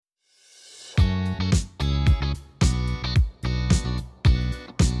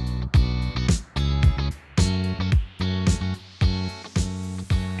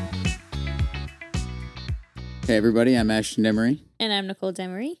Hey everybody, I'm Ashton Demery, And I'm Nicole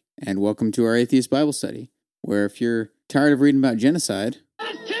Demery. and welcome to our Atheist Bible Study, where if you're tired of reading about genocide...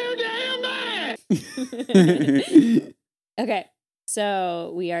 That's too damn bad! Okay,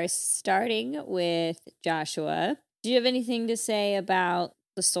 so we are starting with Joshua. Do you have anything to say about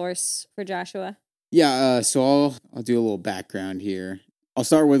the source for Joshua? Yeah, so I'll do a little background here. I'll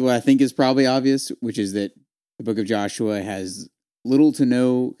start with what I think is probably obvious, which is that the book of Joshua has little to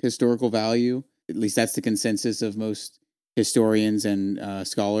no historical value. At least that's the consensus of most historians and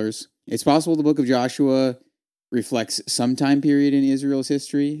scholars. It's possible the book of Joshua reflects some time period in Israel's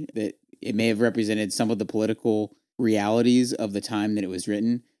history, that it may have represented some of the political realities of the time that it was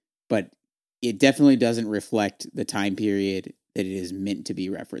written, but it definitely doesn't reflect the time period that it is meant to be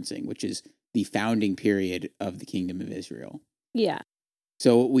referencing, which is the founding period of the Kingdom of Israel. Yeah.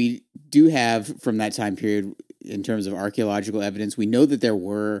 So what we do have from that time period in terms of archaeological evidence, we know that there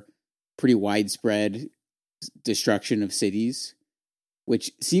were pretty widespread destruction of cities, which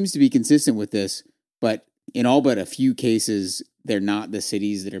seems to be consistent with this, but in all but a few cases, they're not the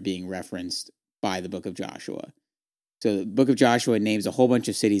cities that are being referenced by the book of Joshua. So the book of Joshua names a whole bunch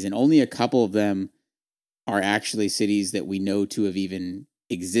of cities, and only a couple of them are actually cities that we know to have even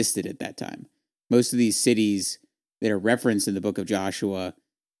existed at that time. Most of these cities that are referenced in the book of Joshua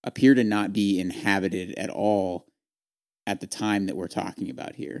appear to not be inhabited at all at the time that we're talking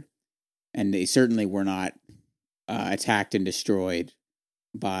about here. And they certainly were not attacked and destroyed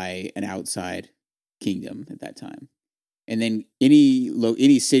by an outside kingdom at that time. And then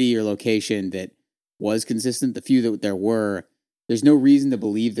any city or location that was consistent, the few that there were, there's no reason to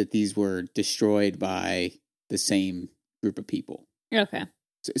believe that these were destroyed by the same group of people. Okay.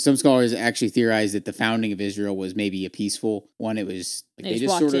 So some scholars actually theorize that the founding of Israel was maybe a peaceful one. It was like They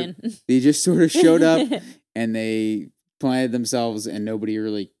just walked in. They just sort of showed up and they planted themselves and nobody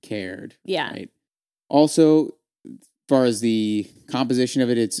really cared. Yeah. Right. Also, as far as the composition of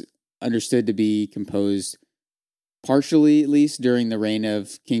it, it's understood to be composed partially, at least, during the reign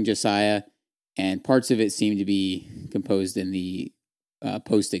of King Josiah, and parts of it seem to be composed in the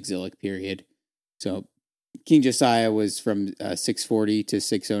post-exilic period. So King Josiah was from 640 to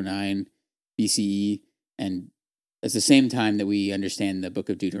 609 BCE, and it's the same time that we understand the book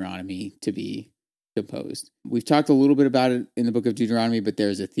of Deuteronomy to be composed. We've talked a little bit about it in the book of Deuteronomy, but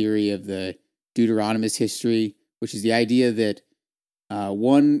there's a theory of the Deuteronomist history, which is the idea that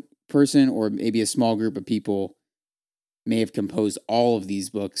one person or maybe a small group of people may have composed all of these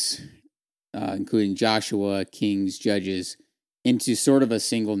books, including Joshua, Kings, Judges, into sort of a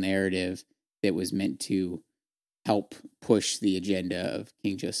single narrative that was meant to help push the agenda of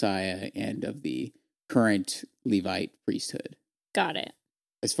King Josiah and of the current Levite priesthood. Got it.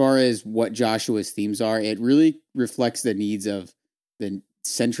 As far as what Joshua's themes are, it really reflects the needs of the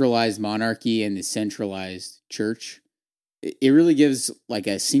centralized monarchy and the centralized church. It really gives like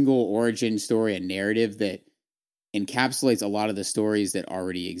a single origin story, a narrative that encapsulates a lot of the stories that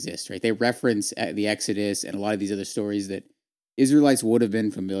already exist, right? They reference the Exodus and a lot of these other stories that Israelites would have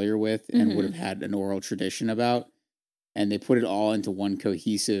been familiar with and would have had an oral tradition about, and they put it all into one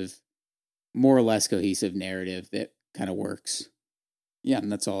cohesive, more or less cohesive narrative that kind of works. Yeah,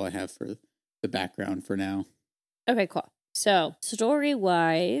 and that's all I have for the background for now. Okay, cool. So,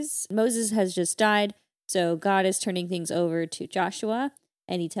 story-wise, Moses has just died, so God is turning things over to Joshua,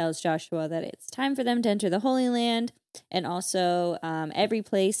 and he tells Joshua that it's time for them to enter the Holy Land, and also every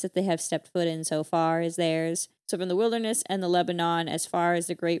place that they have stepped foot in so far is theirs. So from the wilderness and the Lebanon, as far as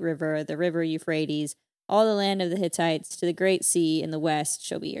the great river, the river Euphrates, all the land of the Hittites to the great sea in the west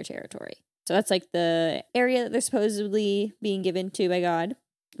shall be your territory. So that's like the area that they're supposedly being given to by God.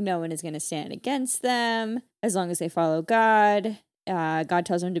 No one is going to stand against them as long as they follow God. God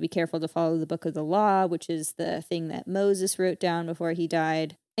tells them to be careful to follow the book of the law, which is the thing that Moses wrote down before he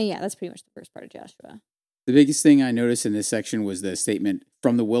died. And yeah, that's pretty much the first part of Joshua. The biggest thing I noticed in this section was the statement,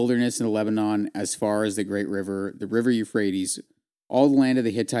 from the wilderness in the Lebanon as far as the great river, the river Euphrates, all the land of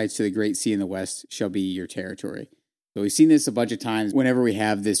the Hittites to the great sea in the west shall be your territory. So we've seen this a bunch of times whenever we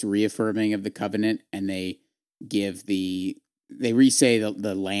have this reaffirming of the covenant and they re-say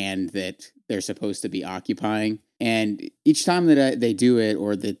the land that they're supposed to be occupying. And each time that they do it,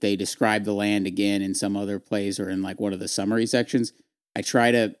 or that they describe the land again in some other place or in like one of the summary sections, I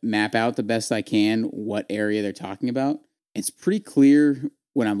try to map out the best I can what area they're talking about. It's pretty clear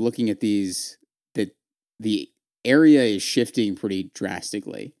when I'm looking at these that the area is shifting pretty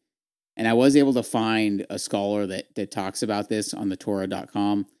drastically. And I was able to find a scholar that talks about this on the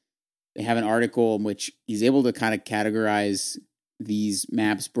Torah.com. They have an article in which he's able to kind of categorize these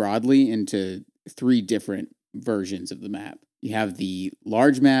maps broadly into 3 different versions of the map. You have the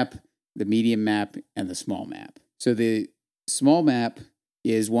large map, the medium map, and the small map. So the small map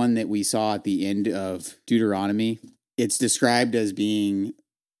is one that we saw at the end of Deuteronomy. It's described as being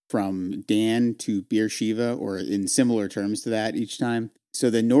from Dan to Beersheba, or in similar terms to that each time. So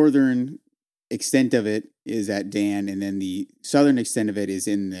the northern extent of it is at Dan, and then the southern extent of it is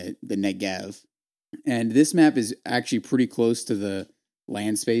in the Negev. And this map is actually pretty close to the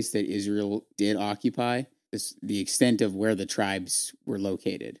land space that Israel did occupy, the extent of where the tribes were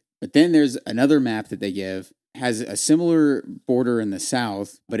located. But then there's another map that they give, has a similar border in the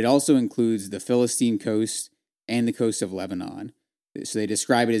south, but it also includes the Philistine coast and the coast of Lebanon. So they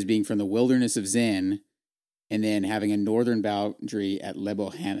describe it as being from the wilderness of Zin and then having a northern boundary at Lebo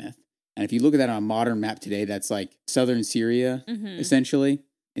Hamath. And if you look at that on a modern map today, that's like southern Syria, essentially.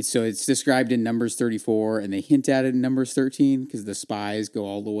 And so it's described in Numbers 34, and they hint at it in Numbers 13 because the spies go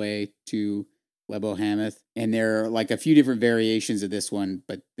all the way to Lebo Hamath. And there are like a few different variations of this one,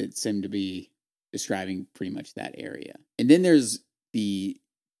 but that seem to be describing pretty much that area. And then there's the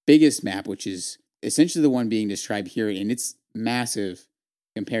biggest map, which is essentially the one being described here, and it's massive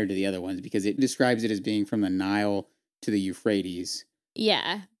compared to the other ones because it describes it as being from the Nile to the Euphrates.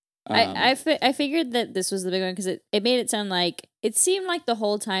 Yeah. I figured that this was the big one because it made it sound like it seemed like the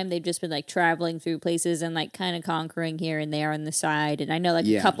whole time they've just been like traveling through places and like kind of conquering here and there on the side. And I know like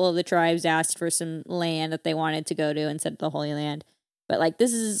a couple of the tribes asked for some land that they wanted to go to instead of the Holy Land. But like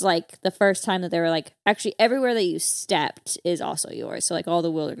this is like the first time that they were like, actually everywhere that you stepped is also yours. So like all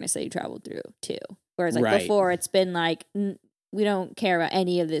the wilderness that you traveled through too. Whereas like before it's been like, we don't care about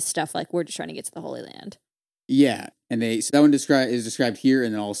any of this stuff. Like we're just trying to get to the Holy Land. Yeah, and so that one is described here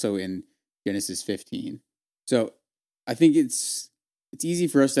and then also in Genesis 15. So I think it's easy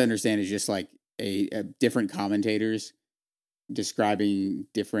for us to understand. It's just like a different commentators describing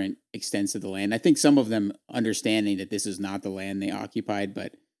different extents of the land. I think some of them understanding that this is not the land they occupied,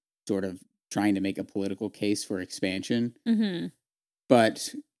 but sort of trying to make a political case for expansion. Mm-hmm.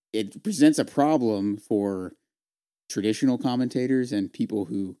 But it presents a problem for traditional commentators and people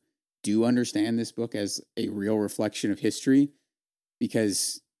who do understand this book as a real reflection of history,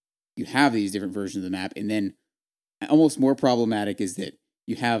 because you have these different versions of the map. And then almost more problematic is that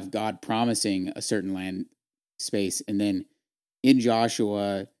you have God promising a certain land space. And then in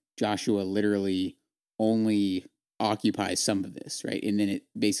Joshua literally only occupies some of this, right? And then it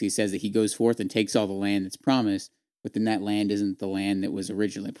basically says that he goes forth and takes all the land that's promised, but then that land isn't the land that was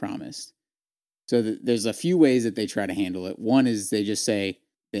originally promised. So there's a few ways that they try to handle it. One is they just say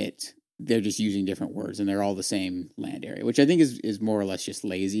that they're just using different words and they're all the same land area, which I think is more or less just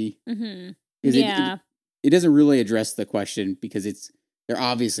lazy. Mm-hmm. Yeah. It doesn't really address the question because they're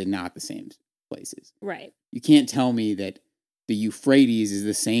obviously not the same places. Right. You can't tell me that the Euphrates is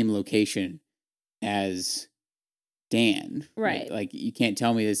the same location as Dan. Right. Like you can't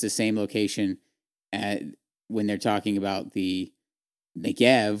tell me it's the same location when they're talking about the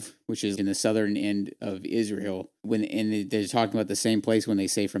Negev, which is in the southern end of Israel, and they're talking about the same place when they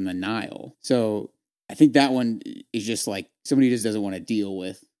say from the Nile. So I think that one is just like somebody just doesn't want to deal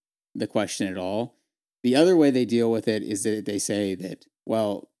with the question at all. The other way they deal with it is that they say that,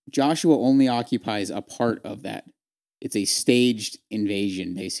 well, Joshua only occupies a part of that. It's a staged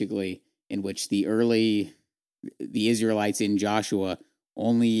invasion, basically, in which the Israelites in Joshua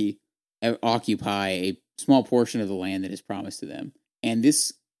only occupy a small portion of the land that is promised to them. And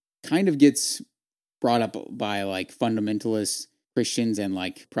this kind of gets brought up by like fundamentalist Christians and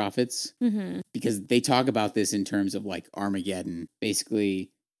like prophets, because they talk about this in terms of like Armageddon, basically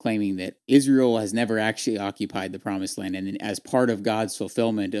claiming that Israel has never actually occupied the promised land. And then as part of God's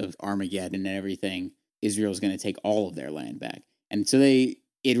fulfillment of Armageddon and everything, Israel is going to take all of their land back. And so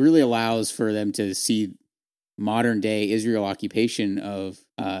it really allows for them to see modern day Israel occupation of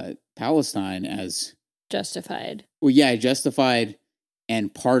Palestine as justified. Well, yeah, justified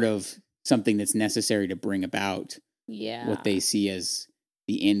and part of something that's necessary to bring about what they see as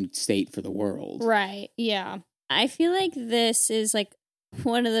the end state for the world. Right, yeah. I feel like this is like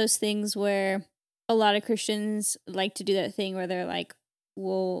one of those things where a lot of Christians like to do that thing where they're like,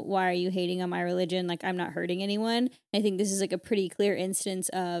 well, why are you hating on my religion? Like, I'm not hurting anyone. I think this is like a pretty clear instance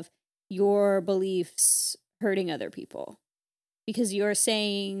of your beliefs hurting other people. Because you're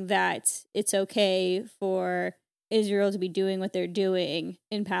saying that it's okay for Israel to be doing what they're doing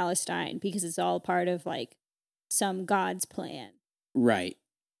in Palestine because it's all part of like some God's plan. Right.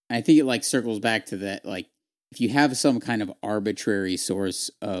 I think it like circles back to that, like if you have some kind of arbitrary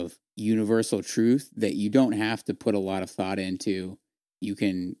source of universal truth that you don't have to put a lot of thought into, you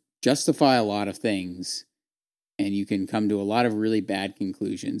can justify a lot of things and you can come to a lot of really bad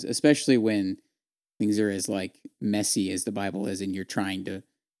conclusions, especially when things are as like messy as the Bible is and you're trying to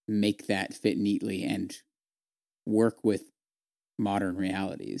make that fit neatly and work with modern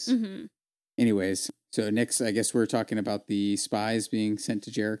realities. Mm-hmm. Anyways, so next, I guess we're talking about the spies being sent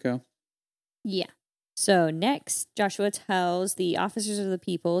to Jericho. Yeah. So next, Joshua tells the officers of the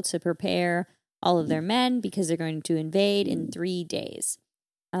people to prepare all of their men because they're going to invade in 3 days.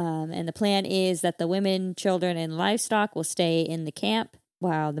 And the plan is that the women, children, and livestock will stay in the camp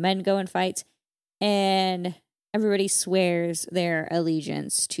while the men go and fight. And everybody swears their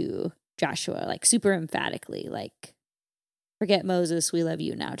allegiance to Joshua, like super emphatically, like, forget Moses, we love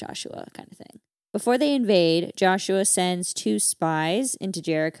you now, Joshua, kind of thing. Before they invade, Joshua sends 2 spies into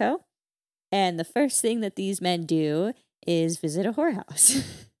Jericho. And the first thing that these men do is visit a whorehouse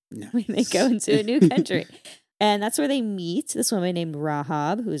when they go into a new country. And that's where they meet this woman named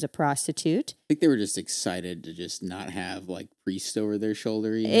Rahab, who is a prostitute. I think they were just excited to just not have like priests over their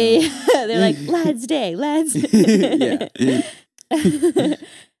shoulder. You know? Yeah, they're like, lads day, lads. Yeah.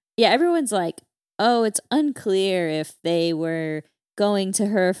 Yeah, everyone's like, oh, it's unclear if they were going to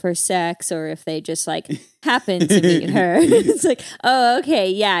her for sex or if they just like happened to meet her. It's like, oh, okay,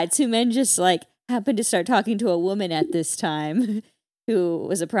 yeah, 2 men just like happened to start talking to a woman at this time who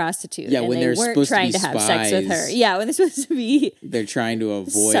was a prostitute. Yeah, and when they they're weren't supposed to trying be to have sex with her. spies. Yeah, when they're supposed to be They're trying to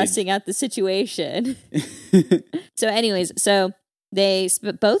avoid sussing out the situation. So anyways, so they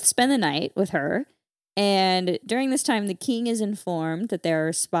both spend the night with her. And during this time, the king is informed that there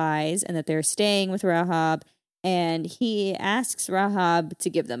are spies and that they're staying with Rahab. And he asks Rahab to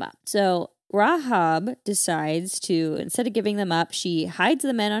give them up. So Rahab decides to, instead of giving them up, she hides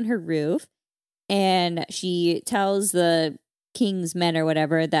the men on her roof. And she tells the king's men or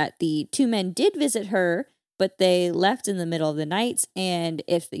whatever that the 2 men did visit her, but they left in the middle of the night. And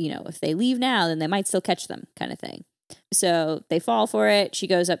if they leave now, then they might still catch them, kind of thing. So they fall for it. She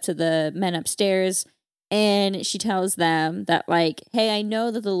goes up to the men upstairs and she tells them that, like, hey, I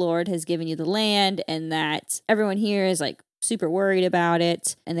know that the Lord has given you the land and that everyone here is like super worried about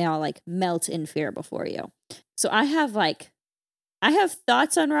it. And they all like melt in fear before you. So I have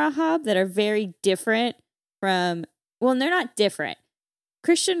thoughts on Rahab that are very different from, well, they're not different.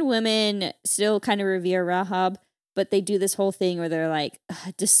 Christian women still kind of revere Rahab, but they do this whole thing where they're like,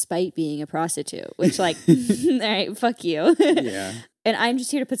 despite being a prostitute, which like, all right, fuck you. Yeah. And I'm just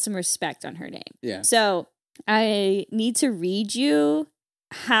here to put some respect on her name. Yeah. So I need to read you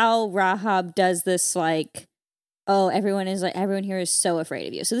how Rahab does this, like, oh, everyone here is so afraid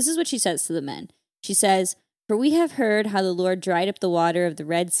of you. So this is what she says to the men. She says, for we have heard how the Lord dried up the water of the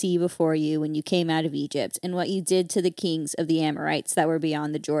Red Sea before you when you came out of Egypt, and what you did to the kings of the Amorites that were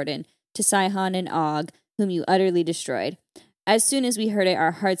beyond the Jordan, to Sihon and Og, whom you utterly destroyed. As soon as we heard it,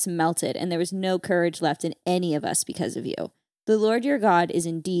 our hearts melted, and there was no courage left in any of us because of you. The Lord your God is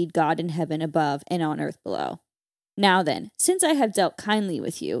indeed God in heaven above and on earth below. Now then, since I have dealt kindly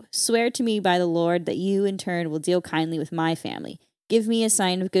with you, swear to me by the Lord that you in turn will deal kindly with my family. Give me a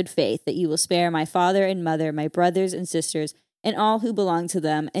sign of good faith that you will spare my father and mother, my brothers and sisters, and all who belong to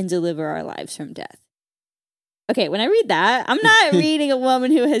them, and deliver our lives from death. Okay, when I read that, I'm not reading a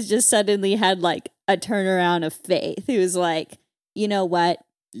woman who has just suddenly had like a turnaround of faith, who's like, you know what?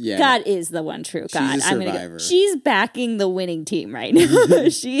 Yeah. God is the one true God. She's a survivor. She's backing the winning team right now.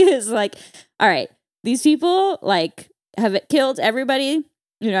 She is like, all right, these people like have killed everybody.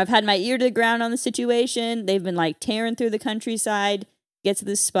 You know, I've had my ear to the ground on the situation. They've been like tearing through the countryside, get to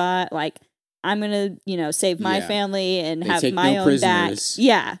this spot. Like, I'm going to, save my family and have my own prisoners. back.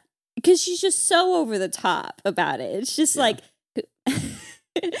 Yeah. Because she's just so over the top about it. It's just like,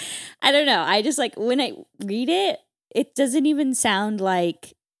 I don't know. I just like, when I read it, it doesn't even sound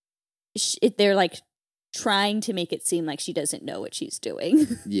like they're like trying to make it seem like she doesn't know what she's doing.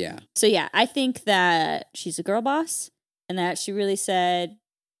 Yeah. So yeah, I think that she's a girl boss and that she really said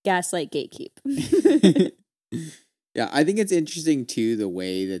gaslight gatekeep. Yeah, I think it's interesting too the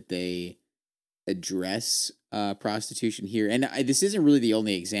way that they address prostitution here. And this isn't really the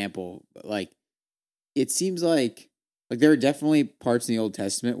only example. But like, it seems like there are definitely parts in the Old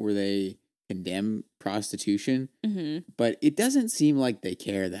Testament where they condemn prostitution, but it doesn't seem like they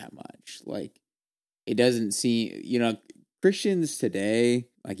care that much. Like, it doesn't seem, Christians today,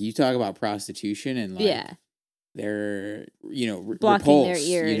 like, you talk about prostitution and like, they're, blocking their repulsed,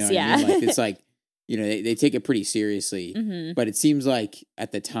 ears. what I mean? Like, it's like, they take it pretty seriously, but it seems like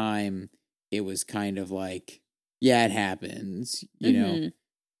at the time it was kind of like, yeah, it happens, I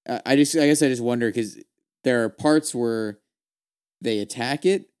guess I just wonder, because there are parts where they attack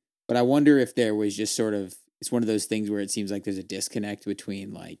it, but I wonder if there was just sort of, it's one of those things where it seems like there's a disconnect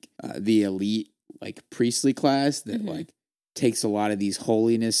between like the elite, like priestly class that like takes a lot of these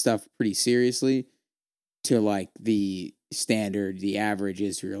holiness stuff pretty seriously to like the standard, the average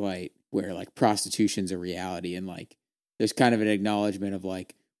Israelite where like prostitution's a reality, and like there's kind of an acknowledgement of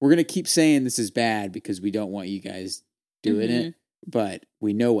like, we're going to keep saying this is bad because we don't want you guys doing it, but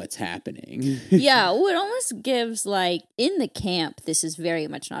we know what's happening. Yeah, well, it almost gives like, in the camp, this is very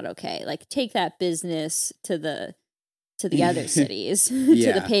much not okay. Like, take that business to the other cities, to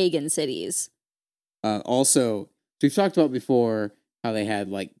the pagan cities. Also, we've talked about before how they had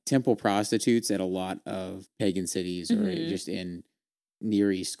like temple prostitutes at a lot of pagan cities or just in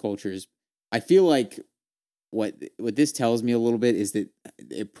Near East cultures. I feel like what this tells me a little bit is that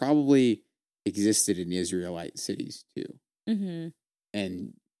it probably existed in Israelite cities too.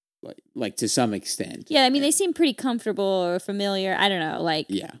 And like to some extent. Yeah, I mean, they seem pretty comfortable or familiar. I don't know, like...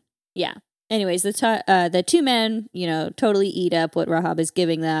 Yeah. Anyways, the two men, totally eat up what Rahab is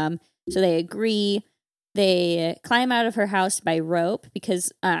giving them. So they agree. They climb out of her house by rope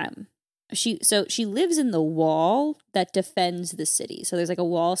because she lives in the wall that defends the city. So there's like a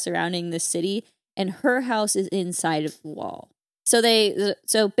wall surrounding the city, and her house is inside of the wall.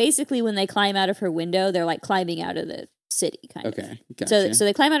 So basically, when they climb out of her window, they're like climbing out of the city, kind of. Okay, gotcha. So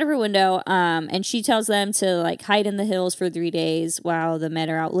they climb out of her window, and she tells them to like hide in the hills for 3 days while the men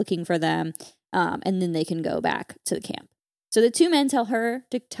are out looking for them, and then they can go back to the camp. So the two men tell her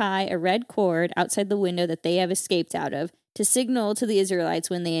to tie a red cord outside the window that they have escaped out of to signal to the Israelites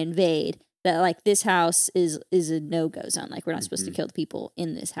when they invade that like this house is a no-go zone. Like, we're not supposed to kill the people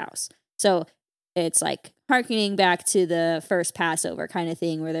in this house. So it's like hearkening back to the first Passover kind of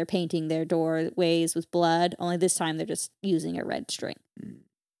thing where they're painting their doorways with blood, only this time they're just using a red string.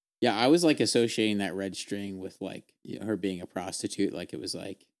 Yeah, I was like associating that red string with like her being a prostitute. Like, it was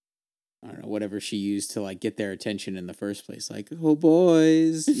like, I don't know, whatever she used to like get their attention in the first place. Like, oh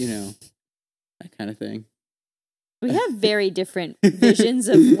boys, that kind of thing. We have very different visions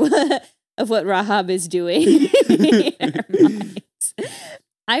of what Rahab is doing in our minds.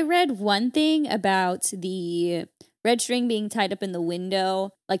 I read one thing about the red string being tied up in the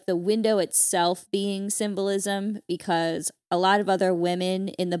window, like the window itself being symbolism, because a lot of other women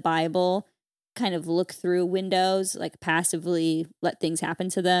in the Bible kind of look through windows, like passively let things happen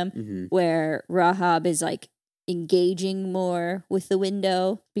to them, where Rahab is like engaging more with the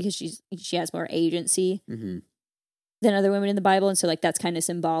window because she has more agency than other women in the Bible. And so like that's kind of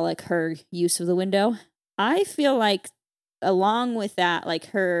symbolic, her use of the window. I feel like along with that, like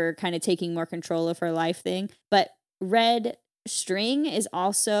her kind of taking more control of her life thing, but red string is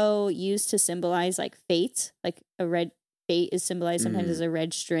also used to symbolize like fate, like a red fate is symbolized sometimes as a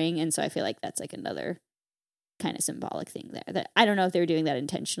red string, and so I feel like that's like another kind of symbolic thing there that I don't know if they were doing that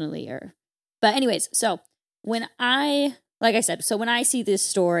intentionally but anyways, so when I see this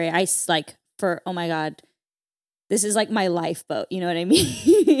story, I like, oh my God, this is like my lifeboat, you know what I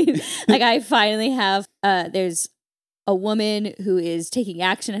mean? Like, I finally have there's a woman who is taking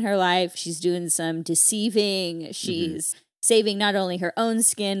action in her life. She's doing some deceiving. She's saving not only her own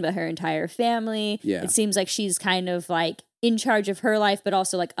skin, but her entire family. Yeah. It seems like she's kind of like in charge of her life, but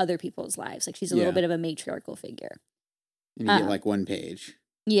also like other people's lives. Like, she's a little bit of a matriarchal figure. And you get like one page.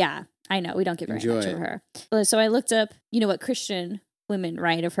 Yeah, I know. We don't get very much of her. So I looked up, what Christian women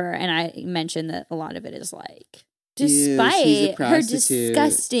write of her, and I mentioned that a lot of it is like, despite her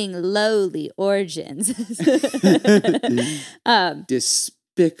disgusting, lowly origins.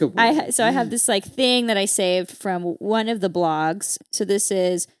 Despicable. I have this like thing that I saved from one of the blogs. So this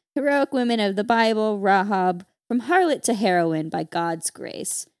is Heroic Women of the Bible, Rahab, From Harlot to Heroine by God's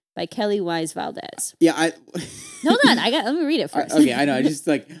Grace by Kelly Wise Valdez. Yeah, Hold on, let me read it first. Okay, I know. I just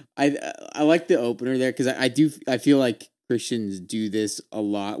like I like the opener there because I feel like Christians do this a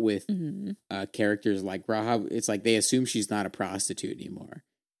lot with characters like Rahab. It's like they assume she's not a prostitute anymore,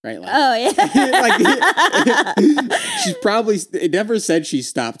 right? Like, oh yeah, like she's probably. It never said she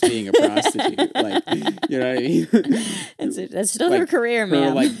stopped being a prostitute. Like, you know what I mean? That's still like her career,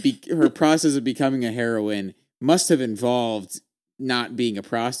 man. Her process of becoming a heroine must have involved not being a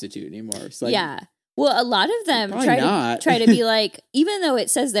prostitute anymore. It's like, yeah. Well, a lot of them try to be like, even though it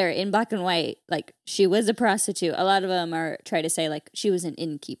says there in black and white, like she was a prostitute, a lot of them try to say like she was an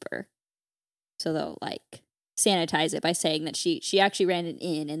innkeeper. So they'll like sanitize it by saying that she actually ran an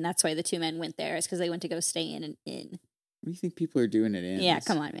inn, and that's why the two men went there. It's because they went to go stay in an inn. What do you think people are doing at inns? Yeah,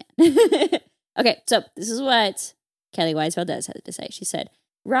 come on, man. Okay, so this is what Kelly Wise Valdez had to say. She said,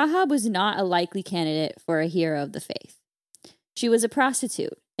 Rahab was not a likely candidate for a hero of the faith. She was a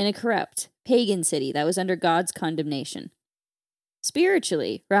prostitute in a corrupt, pagan city that was under God's condemnation.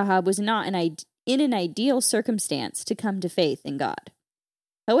 Spiritually, Rahab was not in an ideal circumstance to come to faith in God.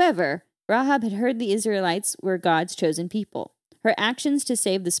 However, Rahab had heard the Israelites were God's chosen people. Her actions to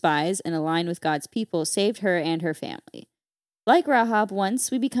save the spies and align with God's people saved her and her family. Like Rahab,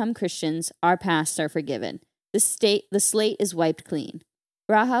 once we become Christians, our pasts are forgiven. The slate is wiped clean.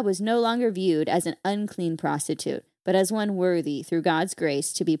 Rahab was no longer viewed as an unclean prostitute, but as one worthy, through God's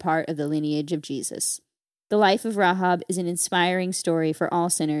grace, to be part of the lineage of Jesus. The life of Rahab is an inspiring story for all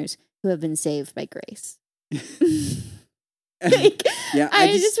sinners who have been saved by grace. Yeah, I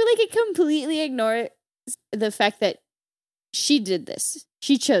just feel like it completely ignored the fact that she did this.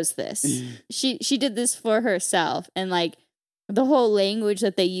 She chose this. She did this for herself. And like the whole language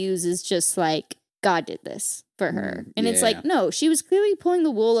that they use is just like, God did this for her. And it's like, no, she was clearly pulling the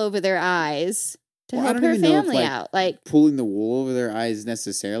wool over their eyes to help her family out. Like pulling the wool over their eyes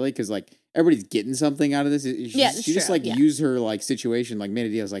necessarily, because like everybody's getting something out of this. She just like used her like situation, like made a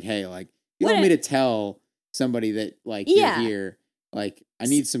deal. It's like, hey, like you want me to tell somebody that like you're here, like I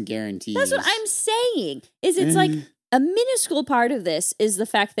need some guarantees. That's what I'm saying. It's like a minuscule part of this is the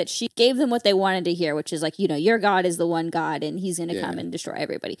fact that she gave them what they wanted to hear, which is like, your God is the one God and he's going to come and destroy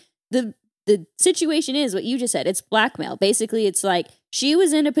everybody. The situation is what you just said. It's blackmail. Basically, it's like she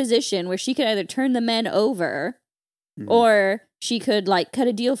was in a position where she could either turn the men over or she could like cut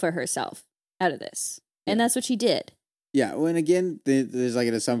a deal for herself out of this. And that's what she did. Yeah. Well, and again, there's like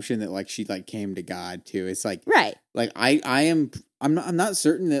an assumption that like she like came to God too. It's like, right. Like I'm not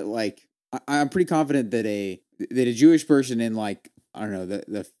certain that like, I'm pretty confident that a Jewish person in like, I don't know,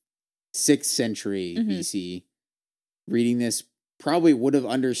 the 6th century BC reading this probably would have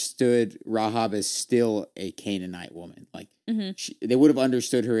understood Rahab as still a Canaanite woman. Like they would have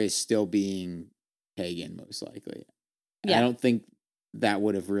understood her as still being pagan, most likely. Yeah. I don't think that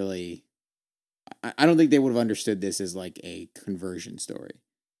would have really, I don't think they would have understood this as like a conversion story.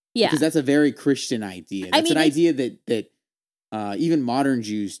 Yeah. Because that's a very Christian idea. That's an idea that even modern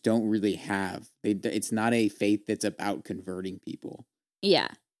Jews don't really have. It's not a faith that's about converting people. Yeah.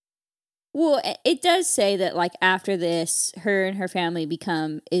 Well, it does say that, like, after this, her and her family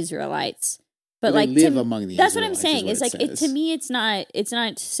become Israelites. But like, live among the that's what I'm saying. It's like, to me, it's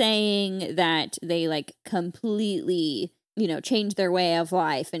not saying that they, like, completely, change their way of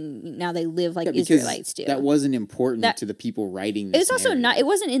life and now they live like Israelites do. That wasn't important to the people writing this. It's also not, it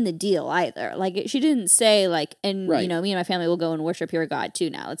wasn't in the deal either. Like, she didn't say, like, and, me and my family will go and worship your God too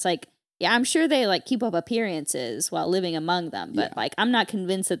now. It's like, yeah, I'm sure they, like, keep up appearances while living among them. But, like, I'm not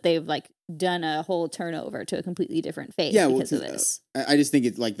convinced that they've, like, done a whole turnover to a completely different faith because of this. I just think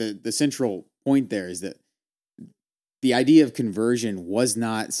it's, like, the central point there is that the idea of conversion was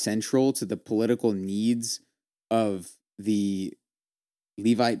not central to the political needs of the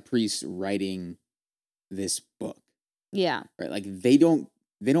Levite priests writing this book. Yeah. Right? Like, they don't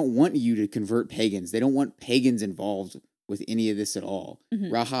want you to convert pagans. They don't want pagans involved with any of this at all.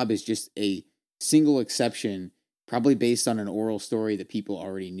 Rahab is just a single exception, probably based on an oral story that people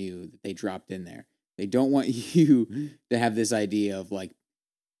already knew that they dropped in there. They don't want you to have this idea of like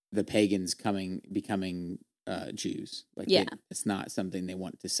the pagans becoming Jews. Like, it's not something they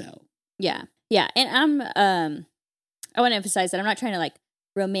want to sell. Yeah. Yeah. And I want to emphasize that I'm not trying to like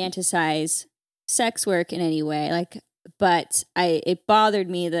romanticize sex work in any way. Like, but it bothered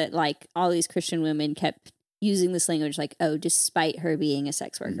me that like all these Christian women kept using this language like, oh, despite her being a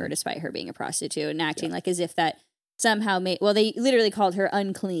sex worker, despite her being a prostitute, and acting like as if that somehow they literally called her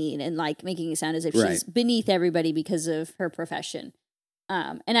unclean and like making it sound as if she's beneath everybody because of her profession.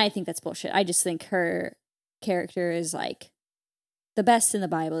 And I think that's bullshit. I just think her character is like the best in the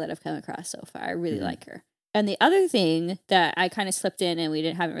Bible that I've come across so far. I really like her. And the other thing that I kind of slipped in and we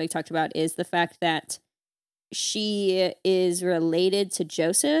haven't really talked about is the fact that she is related to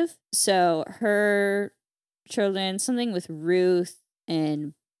Joseph. So her children, something with Ruth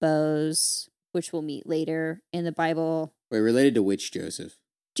and Boaz, which we'll meet later in the Bible. Wait, related to which Joseph?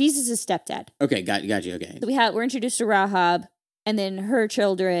 Jesus' stepdad. Okay, got you. Okay. So we're introduced to Rahab, and then her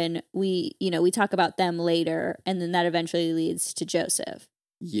children. We talk about them later, and then that eventually leads to Joseph.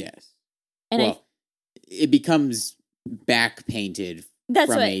 Yes. And it becomes back painted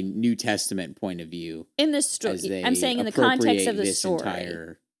from a New Testament point of view in the story. I'm saying in the context of the story.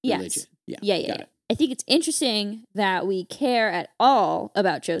 Entire religion. Yeah. I think it's interesting that we care at all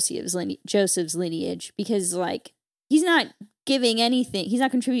about Joseph's lineage because, like, he's not giving anything. He's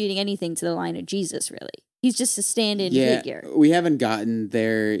not contributing anything to the line of Jesus, really. He's just a stand-in figure. We haven't gotten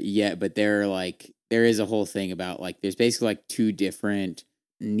there yet, but there is a whole thing about, like, there's basically, like, 2 different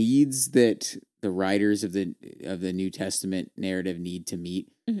needs that the writers of the New Testament narrative need to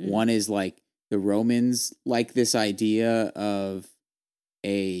meet. One is, like, the Romans like this idea of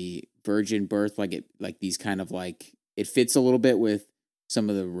a virgin birth, like these kind of like it fits a little bit with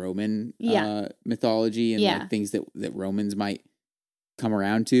some of the Roman mythology and like things that Romans might come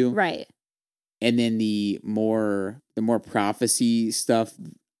around to. Right. And then the more prophecy stuff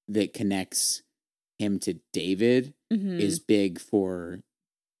that connects him to David is big for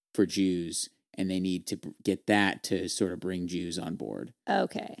Jews, and they need to get that to sort of bring Jews on board.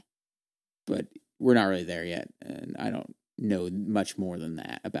 Okay. But we're not really there yet, and I don't know much more than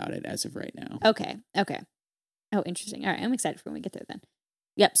that about it as of right now. Okay. Oh, interesting. All right, I'm excited for when we get there then.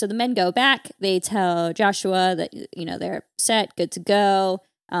 Yep, so the men go back. They tell Joshua that, they're set, good to go,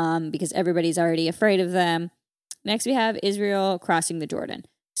 because everybody's already afraid of them. Next, we have Israel crossing the Jordan.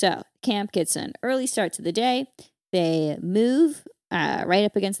 So camp gets an early start to the day. They move right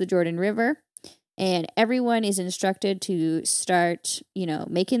up against the Jordan River, and everyone is instructed to start,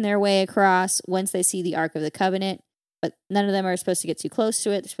 making their way across once they see the Ark of the Covenant. But none of them are supposed to get too close to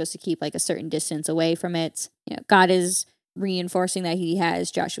it. They're supposed to keep like a certain distance away from it. God is reinforcing that he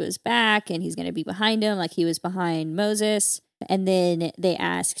has Joshua's back and he's going to be behind him like he was behind Moses. And then they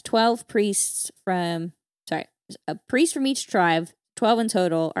ask a priest from each tribe, 12 in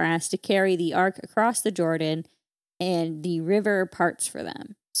total, are asked to carry the ark across the Jordan, and the river parts for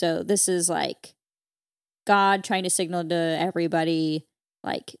them. So this is like God trying to signal to everybody,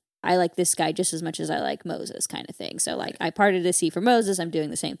 like, I like this guy just as much as I like Moses, kind of thing. So like, I parted the sea for Moses, I'm doing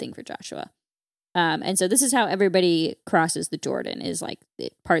the same thing for Joshua. And so this is how everybody crosses the Jordan, is like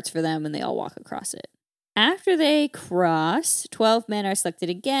it parts for them and they all walk across it. After they cross, 12 men are selected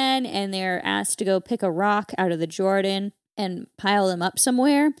again, and they're asked to go pick a rock out of the Jordan and pile them up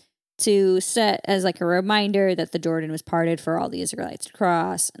somewhere to set as like a reminder that the Jordan was parted for all the Israelites to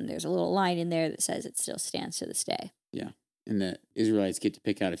cross. And there's a little line in there that says it still stands to this day. Yeah. And the Israelites get to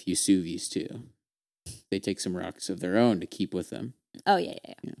pick out a few suvies too. They take some rocks of their own to keep with them. Oh, yeah.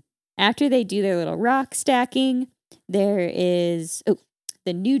 After they do their little rock stacking, there is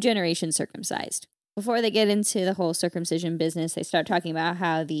the new generation circumcised. Before they get into the whole circumcision business, they start talking about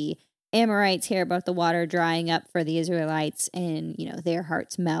how the Amorites hear about the water drying up for the Israelites, and, their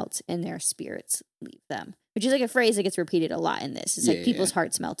hearts melt and their spirits leave them. Which is like a phrase that gets repeated a lot in this. It's like people's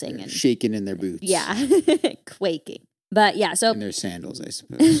hearts melting. They're and shaking in their boots. Yeah, quaking. But yeah, so... in their sandals, I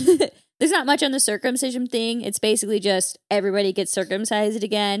suppose. There's not much on the circumcision thing. It's basically just everybody gets circumcised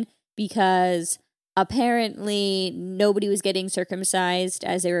again because apparently nobody was getting circumcised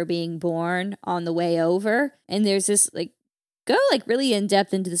as they were being born on the way over. And there's this go really in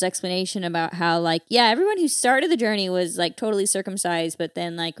depth into this explanation about how everyone who started the journey was totally circumcised, but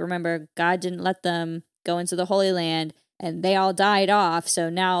then remember, God didn't let them go into the Holy Land and they all died off. So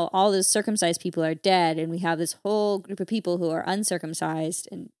now all those circumcised people are dead, and we have this whole group of people who are uncircumcised,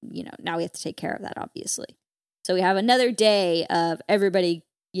 and now we have to take care of that, obviously. So we have another day of everybody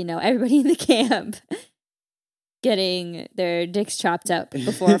in the camp getting their dicks chopped up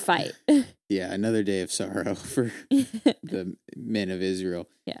before a fight. Yeah, another day of sorrow for the men of Israel.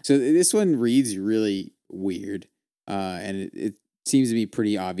 Yeah. So this one reads really weird, and it seems to be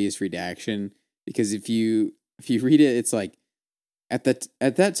pretty obvious redaction, because if you read it, it's like, at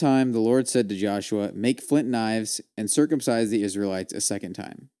that time the Lord said to Joshua, "Make flint knives and circumcise the Israelites a second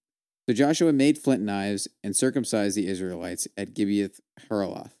time." So Joshua made flint knives and circumcised the Israelites at Gibeath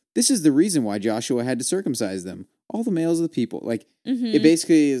Haaraloth. This is the reason why Joshua had to circumcise them, all the males of the people. It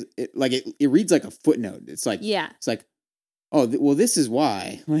basically is it reads like a footnote. It's like, it's like, oh, well, this is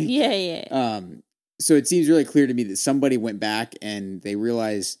why. So it seems really clear to me that somebody went back and they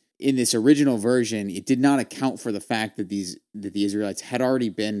realized in this original version, it did not account for the fact that the Israelites had already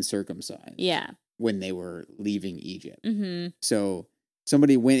been circumcised. Yeah. When they were leaving Egypt. Mm-hmm. So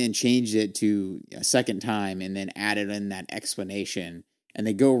somebody went and changed it to a second time and then added in that explanation. And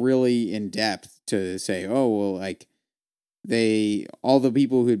they go really in depth to say, oh, well, all the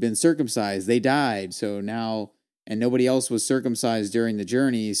people who had been circumcised, they died. So now, and nobody else was circumcised during the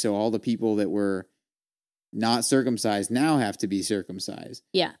journey. So all the people that were not circumcised now have to be circumcised.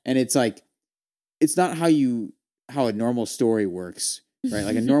 Yeah. And it's it's not how a normal story works, right?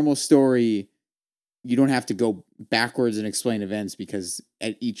 Like a normal story, you don't have to go backwards and explain events because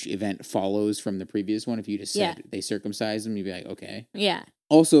each event follows from the previous one. If you just said they circumcised them, you'd be like, okay. Yeah.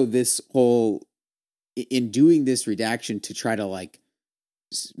 Also, this whole, in doing this redaction to try to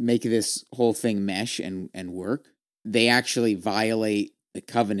make this whole thing mesh and work, they actually violate the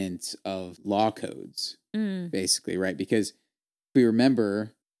covenant of law codes, basically, right? Because if we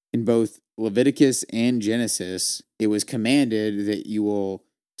remember, in both Leviticus and Genesis, it was commanded that you will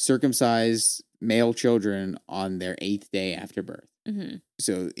circumcise male children on their 8th day after birth. Mm-hmm.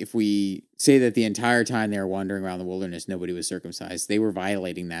 So if we say that the entire time they were wandering around the wilderness, nobody was circumcised, they were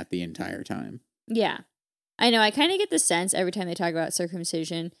violating that the entire time. Yeah. I know. I kind of get the sense every time they talk about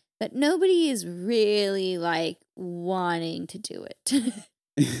circumcision that nobody is really wanting to do it.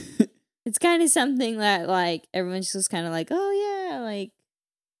 It's kind of something that, like, everyone's just kind of like, oh, yeah, like,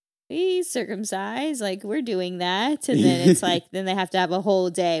 we circumcised, like, we're doing that. And then it's like, then they have to have a whole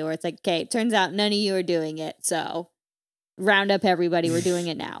day where it's like, okay, it turns out none of you are doing it. So round up everybody, we're doing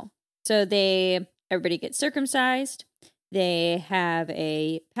it now. So everybody gets circumcised. They have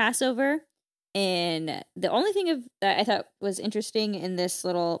a Passover. And the only thing that I thought was interesting in this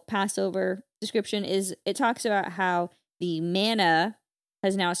little Passover description is it talks about how the manna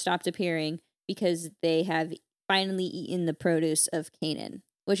has now stopped appearing because they have finally eaten the produce of Canaan,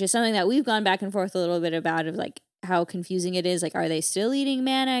 which is something that we've gone back and forth a little bit about, of like how confusing it is. Like, are they still eating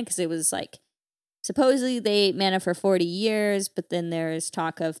manna? Because it was like, supposedly they ate manna for 40 years, but then there's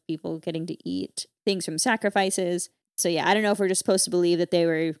talk of people getting to eat things from sacrifices. So yeah, I don't know if we're just supposed to believe that they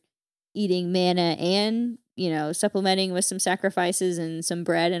were eating manna and, supplementing with some sacrifices and some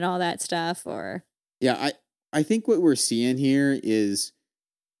bread and all that stuff, or... Yeah, I think what we're seeing here is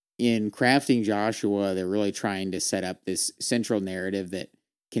in crafting Joshua, they're really trying to set up this central narrative that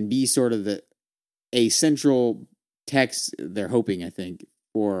can be sort of a central text, they're hoping, I think,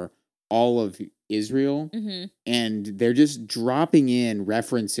 for all of Israel. Mm-hmm. And they're just dropping in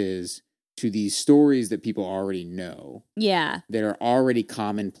references to these stories that people already know. Yeah. That are already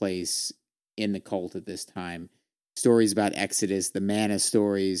commonplace in the cult at this time. Stories about Exodus, the manna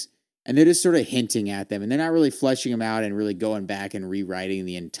stories, and they're just sort of hinting at them, and they're not really fleshing them out and really going back and rewriting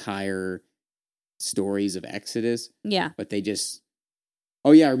the entire stories of Exodus. Yeah. But they just,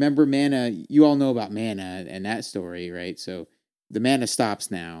 oh yeah, remember manna, you all know about manna and that story, right? So the manna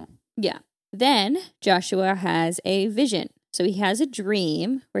stops now. Yeah. Then Joshua has a vision. So he has a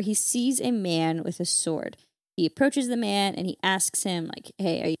dream where he sees a man with a sword. He approaches the man and he asks him, like,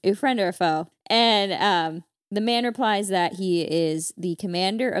 hey, are you a friend or a foe? And the man replies that he is the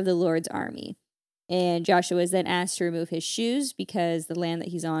commander of the Lord's army. And Joshua is then asked to remove his shoes because the land that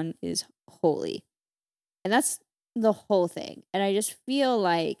he's on is holy. And that's the whole thing. And I just feel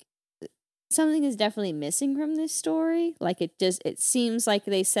like something is definitely missing from this story. Like, it seems like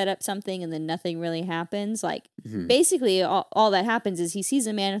they set up something and then nothing really happens. Like, basically all that happens is he sees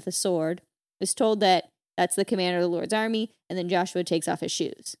a man with a sword, is told that that's the commander of the Lord's army, and then Joshua takes off his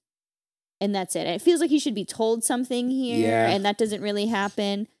shoes. And that's it. And it feels like he should be told something here, and that doesn't really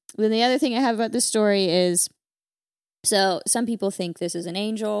happen. Then the other thing I have about this story is, so some people think this is an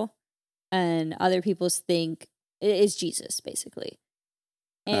angel, and other people think it is Jesus, basically.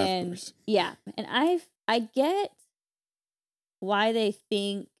 And yeah, and I get why they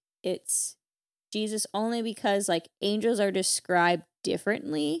think it's Jesus, only because like angels are described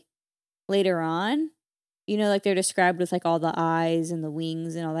differently later on. Like they're described with like all the eyes and the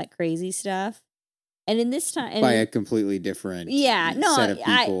wings and all that crazy stuff. And in this time, by a completely different set of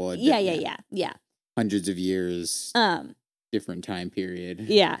people. Yeah. Hundreds of years, different time period.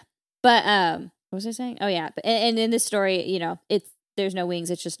 Yeah, but what was I saying? Oh yeah, and in this story, there's no wings.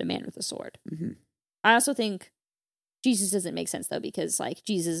 It's just a man with a sword. Mm-hmm. I also think Jesus doesn't make sense though, because like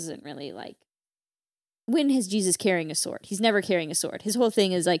Jesus isn't really like, when is Jesus carrying a sword? He's never carrying a sword. His whole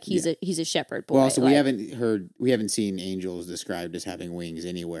thing is like he's a shepherd boy. Well, also we haven't seen angels described as having wings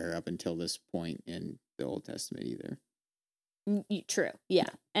anywhere up until this point in the Old Testament either. True, yeah,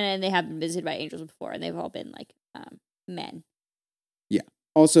 and they have been visited by angels before, and they've all been like men. Yeah.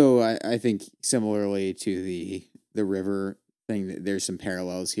 Also, I think similarly to the river thing, there's some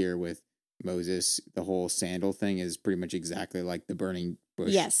parallels here with Moses. The whole sandal thing is pretty much exactly like the burning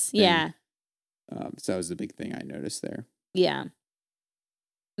bush. Yes. Thing. Yeah. So that was the big thing I noticed there. Yeah.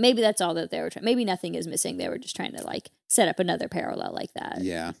 Maybe that's all that they were trying. Maybe nothing is missing. They were just trying to like set up another parallel like that.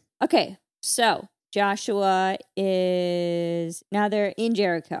 Yeah. Okay. So Joshua is now they're in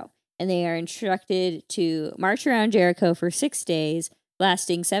Jericho, and they are instructed to march around Jericho for 6 days,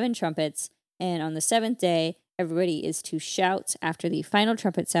 blasting 7 trumpets. And on the 7th day, everybody is to shout after the final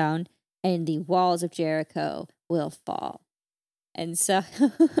trumpet sound, and the walls of Jericho will fall. And so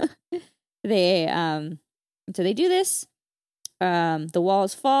they do this. The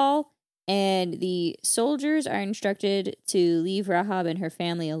walls fall, and the soldiers are instructed to leave Rahab and her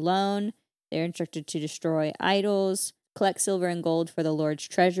family alone. They're instructed to destroy idols, collect silver and gold for the Lord's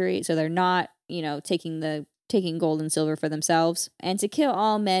treasury. So they're not, taking gold and silver for themselves, and to kill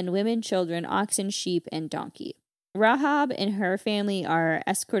all men, women, children, oxen, sheep, and donkey. Rahab and her family are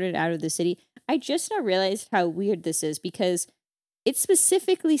escorted out of the city. I just now realized how weird this is, because it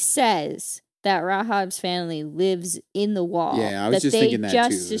specifically says that Rahab's family lives in the wall. Yeah, I was just thinking that too. That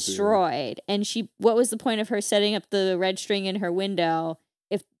they just destroyed. And what was the point of her setting up the red string in her window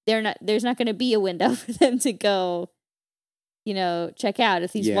if there's not going to be a window for them to go, check out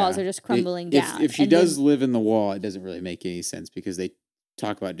if these walls are just crumbling down. If she does live in the wall, it doesn't really make any sense, because they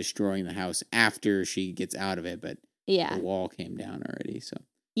talk about destroying the house after she gets out of it, but Yeah. the wall came down already. So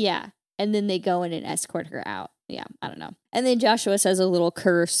Yeah. And then they go in and escort her out. Yeah, I don't know. And then Joshua says a little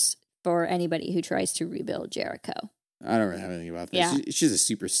curse for anybody who tries to rebuild Jericho. I don't really have anything about this. Yeah. It's just a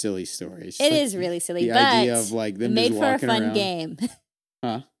super silly story. It's just It like is really silly, the but idea of like it them made just for a walking fun around. game.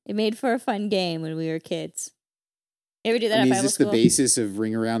 Huh? It made for a fun game when we were kids. You ever do that I mean, at is Bible this school? the basis of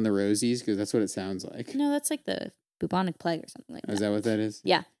Ring Around the Rosies? Because that's what it sounds like. No, that's like the bubonic plague or something like that. Is that what that is?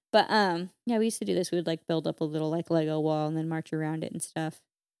 Yeah. But yeah, we used to do this. We would like build up a little like Lego wall and then march around it and stuff.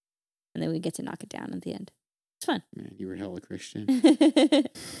 And then we'd get to knock it down at the end. It's fun. Man, you were hella Christian.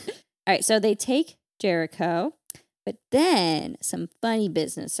 All right, so they take Jericho, but then some funny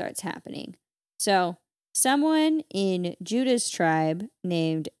business starts happening. So someone in Judah's tribe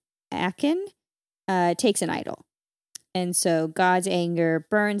named Achan takes an idol. And so God's anger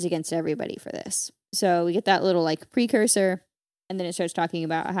burns against everybody for this. So we get that little like precursor, and then it starts talking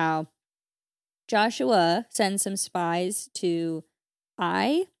about how Joshua sends some spies to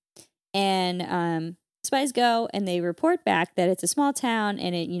Ai, and spies go and they report back that it's a small town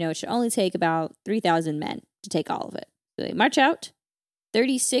and it should only take about 3,000 men to take all of it. So they march out.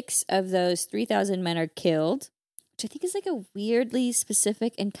 36 of those 3,000 men are killed, which I think is like a weirdly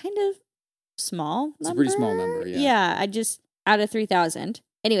specific and kind of small number. It's a pretty small number, yeah. Yeah, I just, out of 3,000.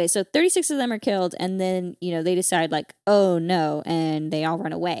 Anyway, so 36 of them are killed, and then, they decide like, oh no, and they all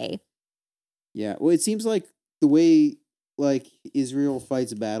run away. Yeah, well, it seems like the way like Israel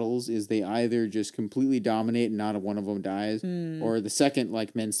fights battles is they either just completely dominate and not one of them dies, or the second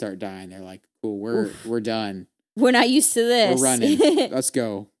like men start dying, they're like, cool, we're done. We're not used to this. We're running. Let's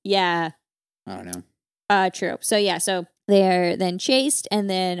go. Yeah. I don't know. True. So yeah, so they're then chased, and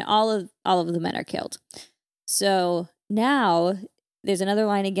then all of the men are killed. So now there's another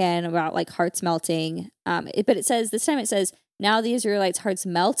line again about like hearts melting. But it says this time now the Israelites' hearts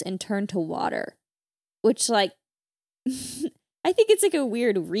melt and turn to water, which like I think it's like a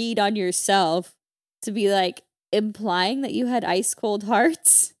weird read on yourself to be like implying that you had ice cold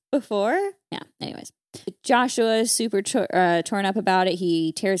hearts before. Yeah. Anyways. Joshua is super torn up about it.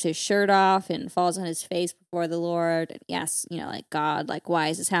 He tears his shirt off and falls on his face before the Lord and he asks, like, God, like, why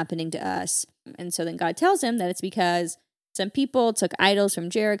is this happening to us? And so then God tells him that it's because some people took idols from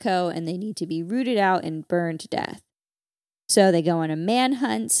Jericho and they need to be rooted out and burned to death. So they go on a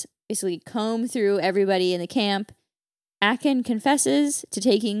manhunt, basically comb through everybody in the camp. Achan confesses to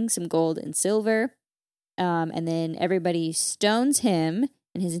taking some gold and silver, and then everybody stones him,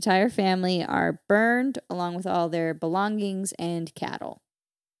 and his entire family are burned along with all their belongings and cattle.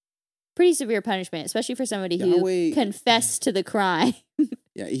 Pretty severe punishment, especially for somebody who confessed to the crime.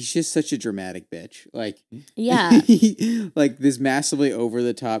 Yeah, he's just such a dramatic bitch. Like, yeah, like this massively over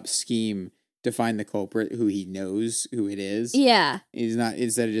the top scheme to find the culprit who he knows who it is. Yeah, he's not,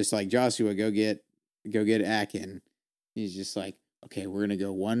 instead of just like, Joshua, go get Achan. He's just like, okay, we're gonna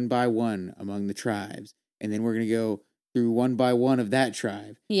go one by one among the tribes, and then we're gonna go through one by one of that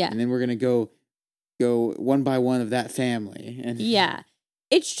tribe. Yeah. And then we're going to go one by one of that family. And yeah.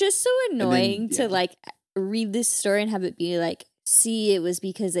 It's just so annoying to like read this story and have it be like, see, it was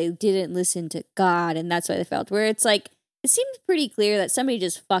because they didn't listen to God and that's why they failed. Where it's like, it seems pretty clear that somebody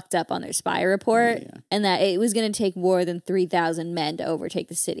just fucked up on their spy report and that it was going to take more than 3,000 men to overtake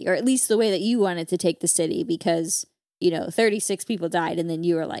the city, or at least the way that you wanted to take the city, because, 36 people died and then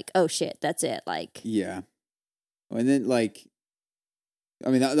you were like, oh shit, that's it. Like, yeah. And then, like, I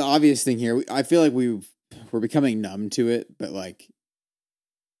mean, the obvious thing here, I feel like we're becoming numb to it, but, like,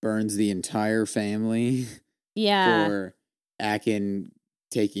 burns the entire family. Yeah. For Achan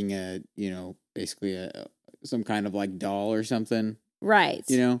taking basically some kind of, like, doll or something. Right.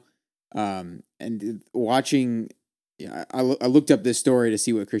 And watching, I looked up this story to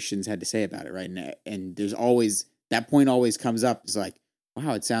see what Christians had to say about it, right? And there's always, that point always comes up. It's like,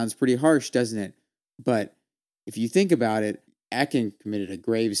 wow, it sounds pretty harsh, doesn't it? But if you think about it, Achan committed a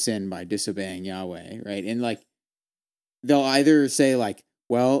grave sin by disobeying Yahweh, right? And like, they'll either say like,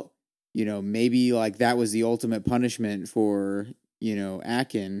 well, maybe like that was the ultimate punishment for,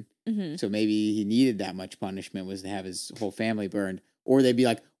 Achan. Mm-hmm. So maybe he needed that much punishment, was to have his whole family burned. Or they'd be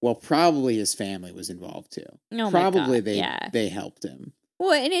like, well, probably his family was involved too. Oh probably my God, they helped him.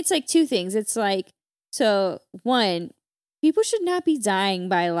 Well, and it's like two things. It's like, so one, people should not be dying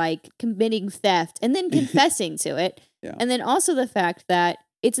by like committing theft and then confessing to it. Yeah. And then also the fact that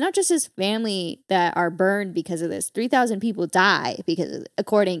it's not just his family that are burned because of this. 3,000 people die because,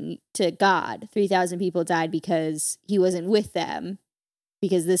 according to God, 3,000 people died because he wasn't with them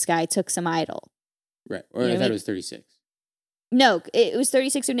because this guy took some idol. Right. Or I thought it was 36. No, it was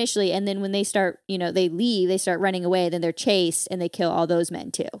 36 initially, and then when they start, they leave, they start running away, then they're chased, and they kill all those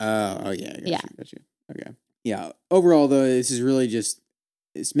men too. Oh, yeah. Yeah. Got you. Okay. Yeah. Overall, though, this is really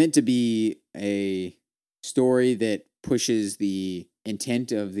it's meant to be a story that pushes the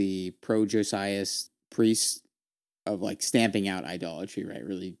intent of the pro-Josiah priests of like stamping out idolatry, right?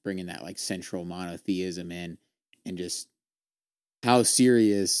 Really bringing that like central monotheism in, and just how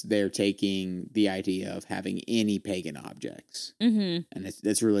serious they're taking the idea of having any pagan objects. Mm-hmm. And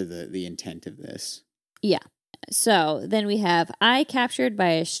that's really the intent of this. Yeah. So then we have Ai captured by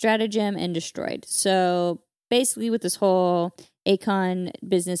a stratagem and destroyed. So basically with this whole Acon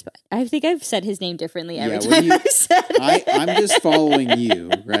business, I think I've said his name differently every time I've said it. I'm just following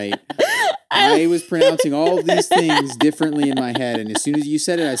you, right? I was pronouncing all of these things differently in my head, and as soon as you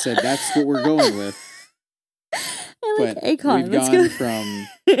said it, I said, that's what we're going with. I like But Acon. we've Let's gone go. from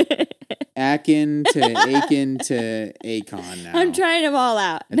Akin to Aiken to Acon now. I'm trying them all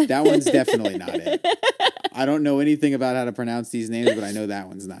out. That one's definitely not it. I don't know anything about how to pronounce these names, but I know that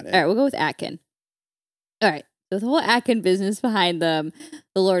one's not it. All right, we'll go with Akin. All right, so the whole Akin business behind them,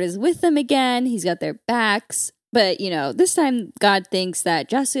 the Lord is with them again. He's got their backs. But, this time God thinks that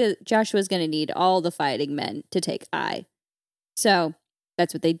Joshua's going to need all the fighting men to take Ai. So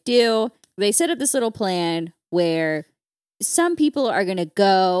that's what they do. They set up this little plan where some people are going to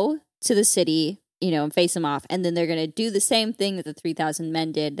go to the city, and face them off. And then they're going to do the same thing that the 3,000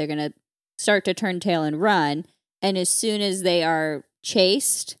 men did. They're going to start to turn tail and run. And as soon as they are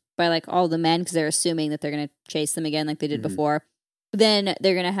chased by like all the men, because they're assuming that they're going to chase them again like they did before, then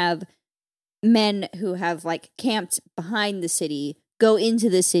they're going to have men who have like camped behind the city go into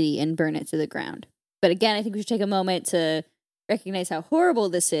the city and burn it to the ground. But again, I think we should take a moment to recognize how horrible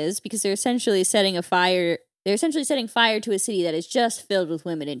this is, because they're essentially setting fire to a city that is just filled with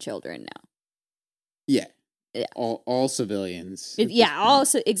women and children now. Yeah. Yeah. All civilians.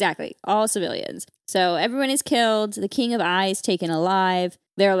 Exactly. All civilians. So everyone is killed. The king of Ai is taken alive.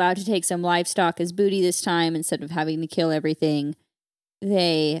 They're allowed to take some livestock as booty this time instead of having to kill everything.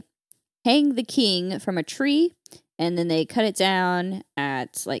 They hang the king from a tree, and then they cut it down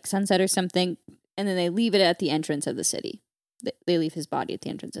at like sunset or something, and then they leave it at the entrance of the city. They leave his body at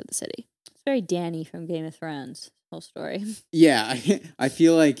the entrance of the city. It's very Dany from Game of Thrones, whole story. Yeah, I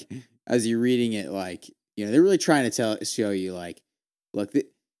feel like as you're reading it, like, they're really trying to show you, like, look,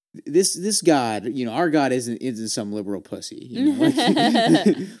 this God, our God isn't some liberal pussy,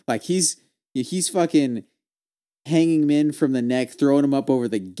 like, like he's fucking hanging men from the neck, throwing them up over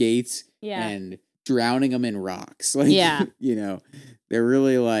the gates, and drowning them in rocks. Like, they're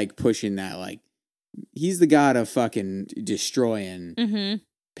really like pushing that, like, he's the God of fucking destroying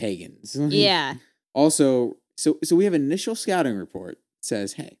pagans. Yeah. Also, so we have an initial scouting report that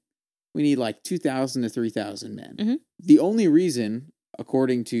says, hey, we need like 2,000 to 3,000 men. Mm-hmm. The only reason,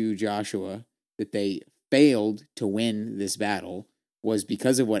 according to Joshua, that they failed to win this battle was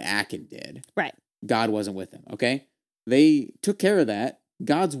because of what Akin did. Right. God wasn't with them, okay? They took care of that.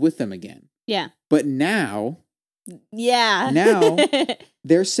 God's with them again. Yeah. But now... Yeah. Now,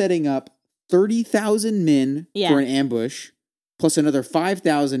 they're setting up 30,000 men for an ambush, plus another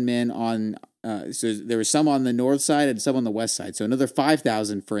 5,000 men on... so there were some on the north side and some on the west side. So another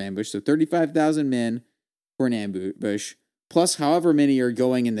 5,000 for ambush. So 35,000 men for an ambush, plus however many are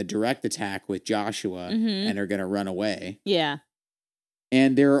going in the direct attack with Joshua and are going to run away. Yeah.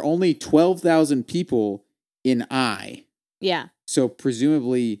 And there are only 12,000 people in Ai. Yeah. So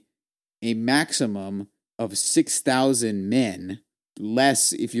presumably a maximum of 6,000 men,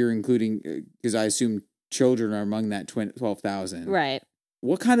 less if you're including, because I assume children are among that 12,000. Right.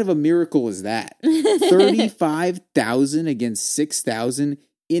 What kind of a miracle is that? 35,000 against 6,000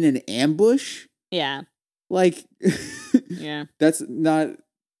 in an ambush? Yeah. Like, yeah. That's not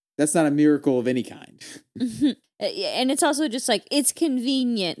a miracle of any kind. And it's also just like, it's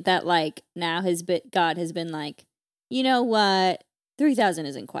convenient that like now God has been like, you know what? 3,000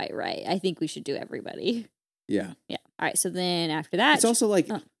 isn't quite right. I think we should do everybody. Yeah. Yeah. All right. So then after that, it's also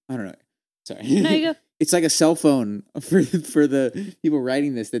like, I don't know. Sorry. No, you go. It's like a cell phone for the people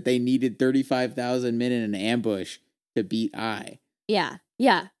writing this, that they needed 35,000 men in an ambush to beat Ai. Yeah.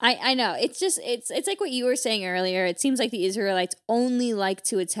 Yeah. I know. It's just, it's like what you were saying earlier. It seems like the Israelites only like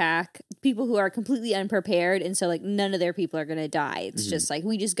to attack people who are completely unprepared. And so like none of their people are going to die. It's just like,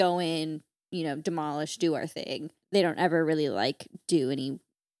 we just go in, demolish, do our thing. They don't ever really like do any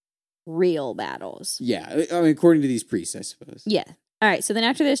real battles. Yeah. I mean, according to these priests, I suppose. Yeah. All right, so then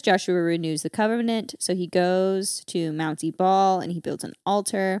after this, Joshua renews the covenant. So he goes to Mount Ebal and he builds an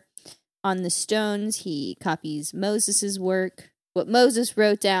altar. On the stones, he copies Moses' work. What Moses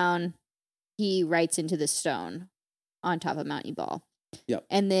wrote down, he writes into the stone. on top of Mount Ebal. Yep.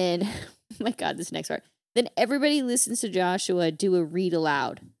 And then, oh my God, this next part. Then everybody listens to Joshua do a read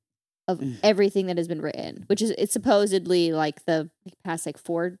aloud of everything that has been written, which is, it's supposedly like the past like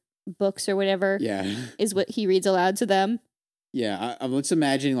 4 books or whatever. Yeah. Is what he reads aloud to them. Yeah. I'm just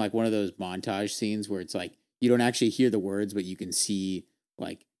imagining like one of those montage scenes where it's like you don't actually hear the words, but you can see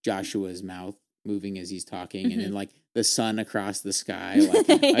like Joshua's mouth moving as he's talking, and then like the sun across the sky, like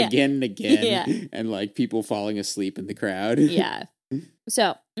again and again, and like people falling asleep in the crowd. Yeah.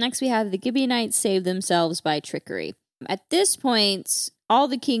 So next we have the Gibeonites save themselves by trickery. At this point, all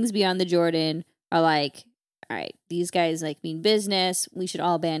the kings beyond the Jordan are like, all right, these guys like mean business. We should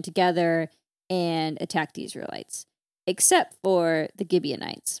all band together and attack the Israelites, except for the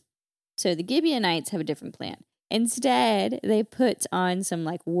Gibeonites. So the Gibeonites have a different plan. Instead, they put on some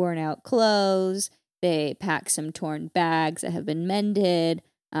like worn out clothes. They pack some torn bags that have been mended.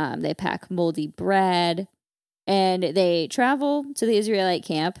 They pack moldy bread. And they travel to the Israelite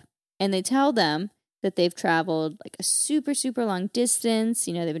camp, and they tell them that they've traveled like a super, super long distance.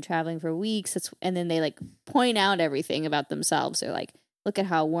 You know, they've been traveling for weeks. And then they like point out everything about themselves. They're like, look at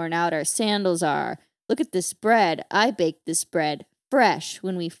how worn out our sandals are. Look at this bread. I baked this bread fresh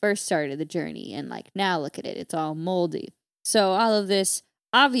when we first started the journey. And like, now look at it. It's all moldy. So all of this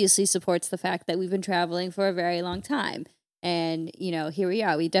obviously supports the fact that we've been traveling for a very long time. And, you know, here we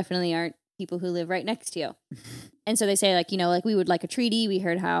are. We definitely aren't people who live right next to you. And so they say, like, you know, like, we would like a treaty. We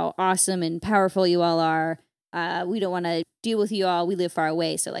heard how awesome and powerful you all are. We don't want to deal with you all. We live far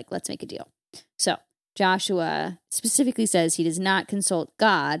away. So, like, let's make a deal. So Joshua specifically says he does not consult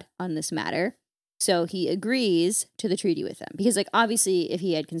God on this matter. So he agrees to the treaty with them. Because, like, obviously, if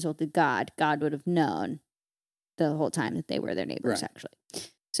he had consulted God, God would have known the whole time that they were their neighbors, actually.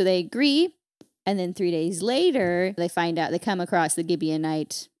 So they agree. And then 3 days later, they find out, they come across the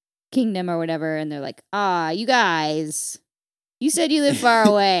Gibeonite kingdom or whatever, and they're like, you guys, you said you live far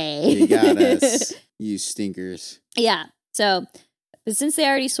away. You got us, you stinkers. Yeah. So, but since they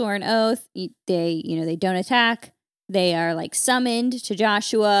already swore an oath, they don't attack. They are like summoned to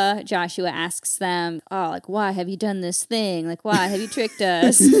Joshua. Joshua asks them, like, why have you done this thing? Like, why have you tricked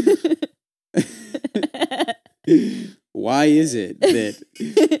us? Why is it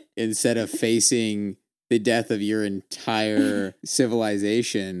that instead of facing the death of your entire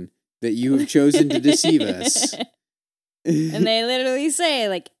civilization, that you have chosen to deceive us? And they literally say,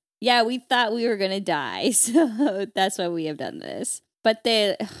 like, yeah, we thought we were going to die, so that's why we have done this. But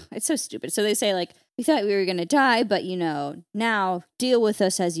it's so stupid. So they say, like, we thought we were going to die, but, you know, now deal with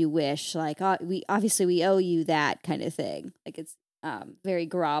us as you wish. Like, we owe you that kind of thing. Like, it's very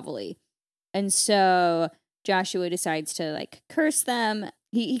grovelly. And so Joshua decides to, like, curse them.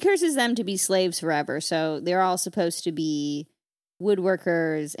 He curses them to be slaves forever. So they're all supposed to be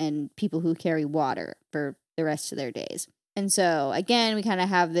woodworkers and people who carry water for the rest of their days. And so, again, we kind of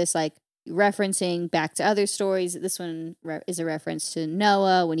have this, like, referencing back to other stories. This one is a reference to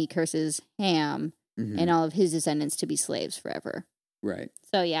Noah when he curses Ham and all of his descendants to be slaves forever. Right.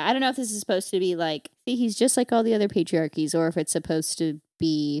 So, yeah, I don't know if this is supposed to be like, see, he's just like all the other patriarchies, or if it's supposed to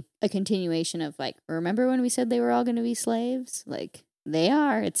be a continuation of, like, remember when we said they were all going to be slaves? Like, they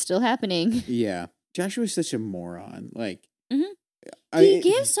are. It's still happening. Yeah. Joshua's such a moron. Like, he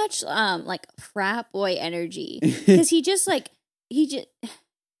gives such like frat boy energy, because he just like he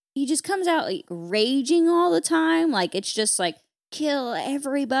just comes out like raging all the time. Like, it's just like, kill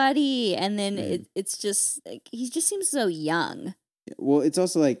everybody, and then it's just like he just seems so young. Well, it's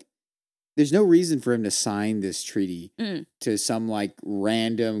also like there's no reason for him to sign this treaty to some like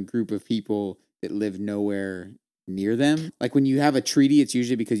random group of people that live nowhere near them. Like, when you have a treaty, it's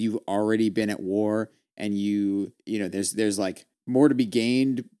usually because you've already been at war, and you know there's like more to be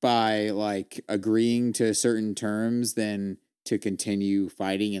gained by like agreeing to certain terms than to continue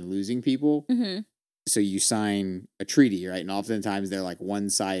fighting and losing people. So you sign a treaty, right? And oftentimes they're like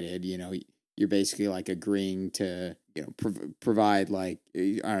one-sided. You know, you're basically like agreeing to, you know, provide like,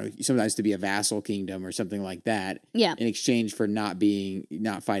 I don't know, sometimes to be a vassal kingdom or something like that. Yeah. In exchange for not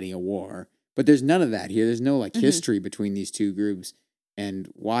fighting a war. But there's none of that here. There's no like history between these two groups. And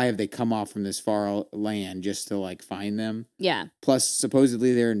why have they come off from this far land just to like find them? Yeah. Plus,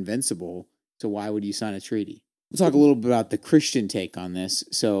 supposedly they're invincible. So why would you sign a treaty? We'll talk a little bit about the Christian take on this.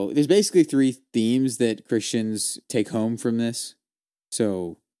 So there's basically 3 themes that Christians take home from this.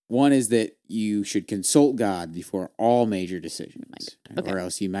 So one is that you should consult God before all major decisions, or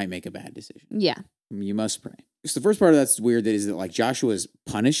else you might make a bad decision. Yeah. You must pray. So the first part of that's weird, that is that like Joshua's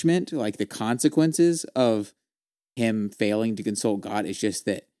punishment, like the consequences of him failing to consult God, is just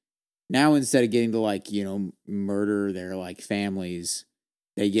that now instead of getting to like, you know, murder their like families,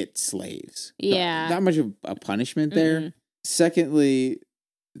 they get slaves. Yeah. Not much of a punishment there. Mm-mm. Secondly,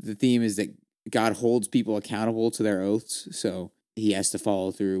 the theme is that God holds people accountable to their oaths, so he has to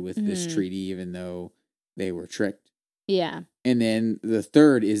follow through with this treaty even though they were tricked. Yeah. And then the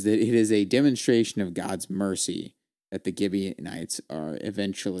third is that it is a demonstration of God's mercy that the Gibeonites are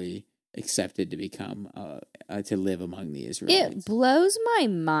eventually accepted to become to live among the Israelites. It blows my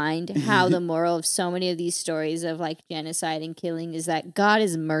mind how the moral of so many of these stories of like genocide and killing is that God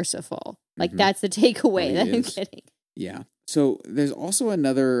is merciful. Like that's the takeaway that I'm getting. Yeah. So there's also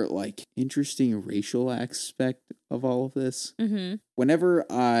another like interesting racial aspect of all of this. Mm-hmm. Whenever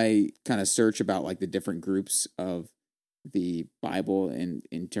I kind of search about like the different groups of the Bible and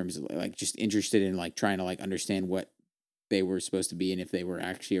in terms of like just interested in like trying to like understand what they were supposed to be and if they were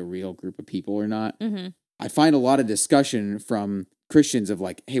actually a real group of people or not, I find a lot of discussion from Christians of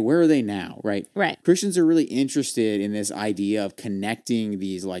like, hey, where are they now? Right. Christians are really interested in this idea of connecting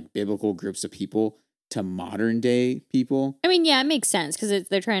these like biblical groups of people to modern day people. I mean, yeah, it makes sense because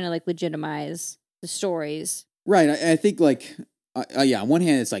they're trying to like legitimize the stories. Right. I think like, yeah, on one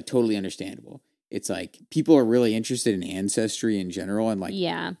hand, it's like totally understandable. It's like people are really interested in ancestry in general and like,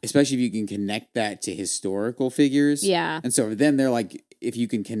 yeah, especially if you can connect that to historical figures. Yeah. And so for them, they're like, if you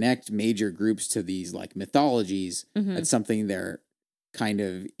can connect major groups to these like mythologies, that's something they're kind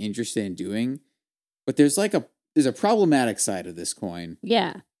of interested in doing. But there's a problematic side of this coin.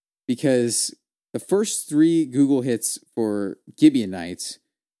 Yeah. Because the first 3 Google hits for Gibeonites,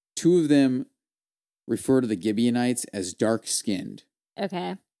 2 of them refer to the Gibeonites as dark-skinned.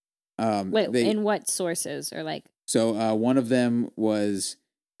 Okay. Wait, in what sources or like? So one of them was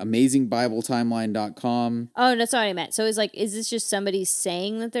AmazingBibleTimeline.com. Oh, that's what I meant. So it's like, is this just somebody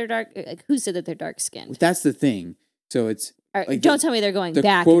saying that they're dark? Like, who said that they're dark-skinned? That's the thing. So it's like don't tell me they're going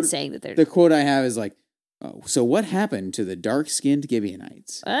back and saying that they're. The quote I have is like, oh, so what happened to the dark-skinned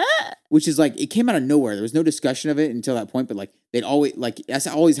Gibeonites? Which is like, it came out of nowhere. There was no discussion of it until that point, but like they'd always, like, that's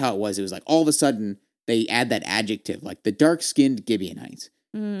always how it was. It was like all of a sudden they add that adjective, like the dark-skinned Gibeonites.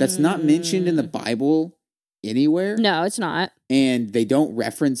 That's not mentioned in the Bible anywhere. No, it's not. And they don't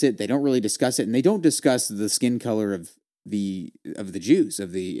reference it. They don't really discuss it. And they don't discuss the skin color of the Jews,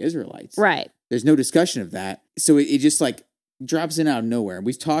 of the Israelites. Right. There's no discussion of that. So it just like drops in out of nowhere.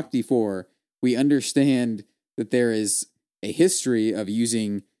 We've talked before. We understand that there is a history of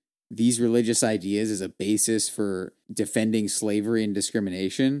using these religious ideas as a basis for defending slavery and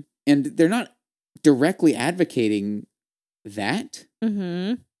discrimination. And they're not directly advocating that.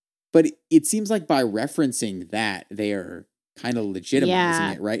 But it seems like by referencing that, they are kind of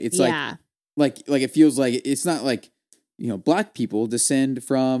legitimizing it, right? It's like it feels like it's not like, black people descend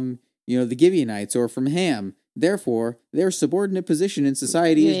from, the Gibeonites or from Ham. Therefore, their subordinate position in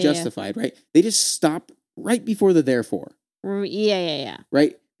society is justified, right? They just stop right before the therefore. Yeah.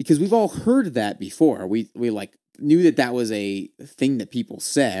 Right? Because we've all heard that before. We like knew that was a thing that people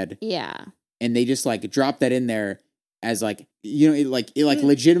said. Yeah. And they just like drop that in there as like, it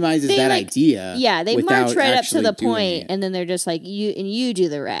legitimizes that idea. Yeah, they march right up to the point, and then they're just like, you do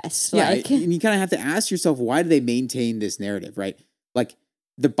the rest. Yeah, and you kind of have to ask yourself, why do they maintain this narrative, right? Like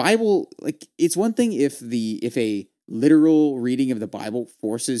the Bible, like it's one thing if a literal reading of the Bible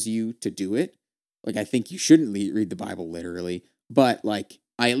forces you to do it. Like I think you shouldn't read the Bible literally, but like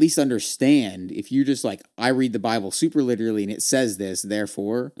I at least understand if you're just like, I read the Bible super literally and it says this,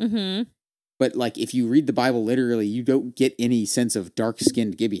 therefore. But like if you read the Bible literally, you don't get any sense of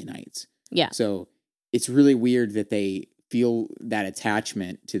dark-skinned Gibeonites. Yeah. So it's really weird that they feel that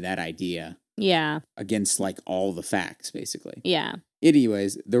attachment to that idea. Yeah. Against like all the facts, basically. Yeah.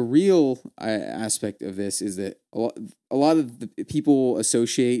 Anyways, the real aspect of this is that a lot of the people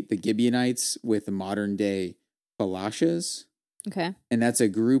associate the Gibeonites with the modern day Falashas. Okay. And that's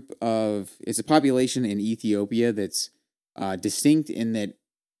it's a population in Ethiopia that's distinct in that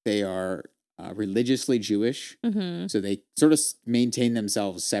they are religiously Jewish. So they sort of maintain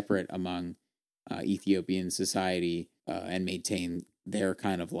themselves separate among Ethiopian society and maintain their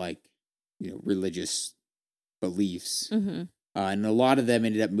kind of like, religious beliefs. And a lot of them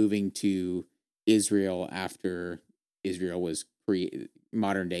ended up moving to Israel after Israel was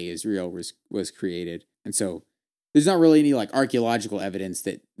modern day Israel was created. And so there's not really any like archaeological evidence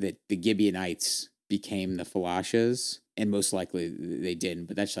that the Gibeonites became the Falashas, and most likely they didn't,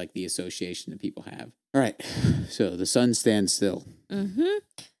 but that's like the association that people have. All right, so the sun stands still.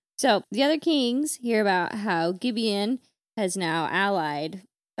 So the other kings hear about how Gibeon has now allied,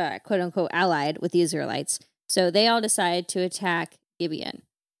 quote unquote, allied with the Israelites. So they all decide to attack Gibeon.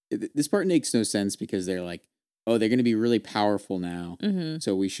 This part makes no sense because they're like, oh, they're going to be really powerful now,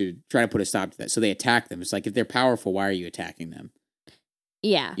 so we should try to put a stop to that. So they attack them. It's like, if they're powerful, why are you attacking them?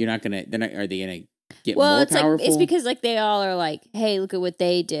 Yeah. You're not gonna. Are they gonna get Well, more it's powerful? like it's because like they all are like, hey, look at what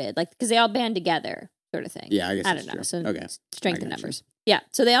they did, like because they all band together, sort of thing. Yeah, I guess I that's don't know. true. So Okay. strength I in got you. numbers. Yeah.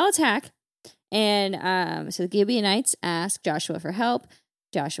 So they all attack, and so the Gibeonites ask Joshua for help.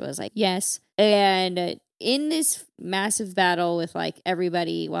 Joshua's like, yes, and in this massive battle with like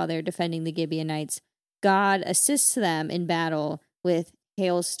everybody while they're defending the Gibeonites, God assists them in battle with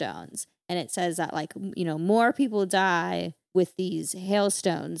hailstones. And it says that, like, more people die with these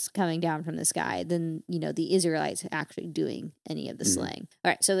hailstones coming down from the sky than, the Israelites actually doing any of the slaying.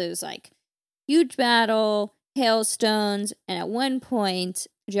 All right. So there's like huge battle, hailstones. And at one point,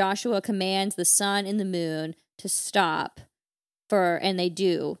 Joshua commands the sun and the moon to stop and they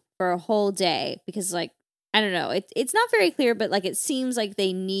do for a whole day because, like, I don't know. It's not very clear, but like it seems like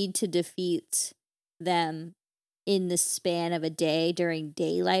they need to defeat them in the span of a day during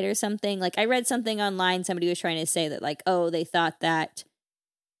daylight or something. Like I read something online, somebody was trying to say that like, oh, they thought that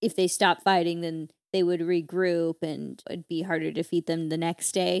if they stopped fighting, then they would regroup and it'd be harder to defeat them the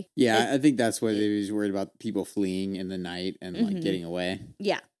next day. Yeah, Like, I think that's what they was worried about, people fleeing in the night and like getting away.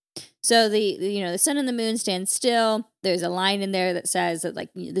 Yeah. So the sun and the moon stand still. There's a line in there that says that like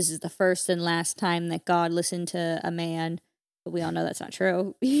this is the first and last time that God listened to a man. But we all know that's not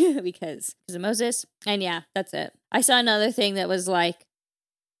true because of Moses. And yeah, that's it. I saw another thing that was like,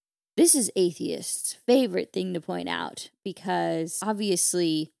 this is atheists' favorite thing to point out because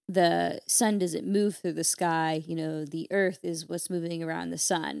obviously the sun doesn't move through the sky. The earth is what's moving around the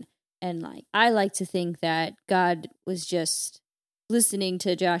sun. And like, I like to think that God was just listening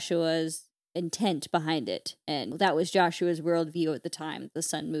to Joshua's intent behind it. And that was Joshua's worldview at the time. The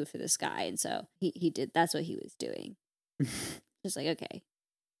sun moved through the sky. And so he did, that's what he was doing. Just like, okay.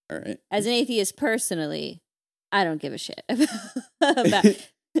 All right. As an atheist personally, I don't give a shit about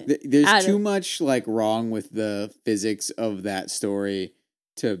There's too much like wrong with the physics of that story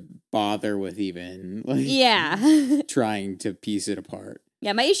to bother with even like trying to piece it apart.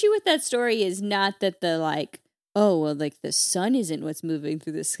 Yeah, my issue with that story is not that the like, oh, well, like the sun isn't what's moving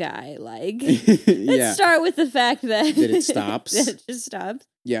through the sky. Like, let's start with the fact that it stops. That it just stops.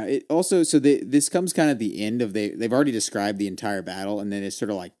 Yeah. It also, so this comes kind of at the end of they've already described the entire battle, and then it's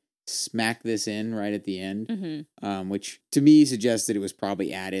sort of like smack this in right at the end, which to me suggests that it was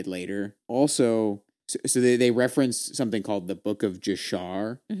probably added later. Also, so they reference something called the Book of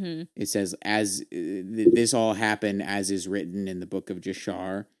Jashar. It says this all happened as is written in the Book of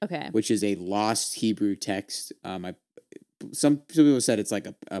Jashar, which is a lost Hebrew text. Some people said it's like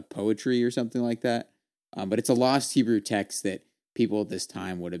a poetry or something like that, but it's a lost Hebrew text that people at this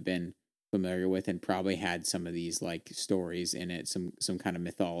time would have been familiar with and probably had some of these like stories in it, some kind of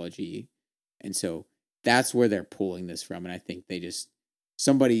mythology, and so that's where they're pulling this from. And I think they just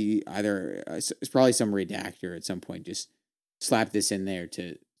somebody either it's probably some redactor at some point just slapped this in there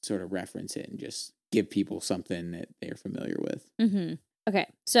to sort of reference it and just give people something that they're familiar with. Okay,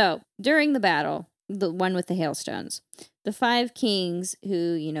 so during the battle, the one with the hailstones, the 5 kings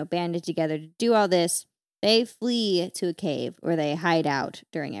who banded together to do all this, they flee to a cave where they hide out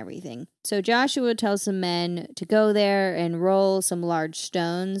during everything. So Joshua tells some men to go there and roll some large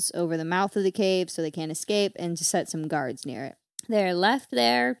stones over the mouth of the cave so they can't escape and to set some guards near it. They're left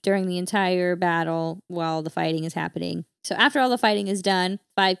there during the entire battle while the fighting is happening. So after all the fighting is done,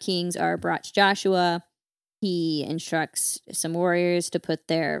 5 kings are brought to Joshua. He instructs some warriors to put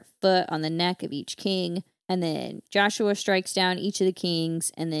their foot on the neck of each king. And then Joshua strikes down each of the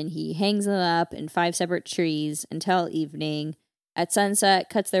kings, and then he hangs them up in 5 separate trees until evening. At sunset,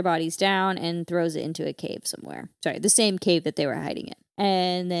 cuts their bodies down and throws it into a cave somewhere. Sorry, the same cave that they were hiding in.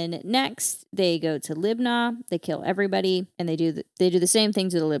 And then next, they go to Libnah. They kill everybody, and they do the same thing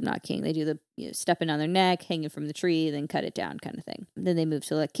to the Libnah king. They do the stepping on their neck, hanging from the tree, then cut it down kind of thing. Then they move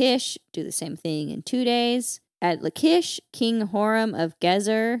to Lachish, do the same thing in 2 days. At Lachish, King Horam of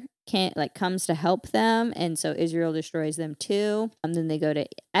Gezer comes to help them, and so Israel destroys them too. Then they go to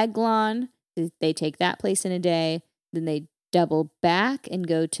Eglon. They take that place in a day. Then they double back and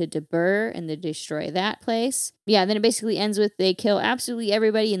go to Debir and they destroy that place. Yeah, then it basically ends with they kill absolutely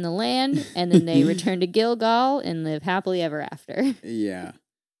everybody in the land, and then they return to Gilgal and live happily ever after. Yeah.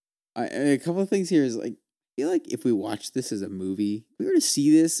 A couple of things here is like, I feel like if we watch this as a movie, if we were to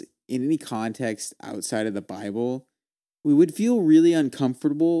see this in any context outside of the Bible, we would feel really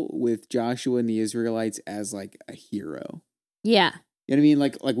uncomfortable with Joshua and the Israelites as like a hero. Yeah. You know what I mean?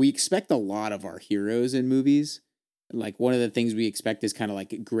 Like we expect a lot of our heroes in movies. Like one of the things we expect is kind of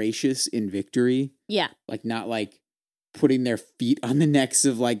like gracious in victory. Yeah. Like not like putting their feet on the necks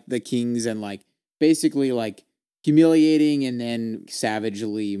of like the kings and like basically like humiliating and then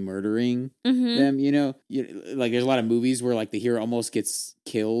savagely murdering Mm-hmm. them. You know, like there's a lot of movies where like the hero almost gets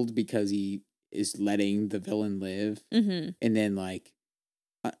killed because he is letting the villain live, Mm-hmm. and then like,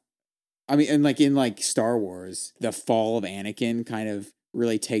 I mean, and like in like Star Wars, the fall of Anakin kind of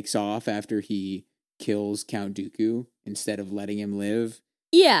really takes off after he kills Count Dooku instead of letting him live.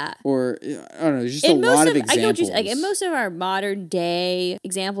 Yeah. Or I don't know, there's just a lot of examples. I know what you're saying. Like, in most of our modern day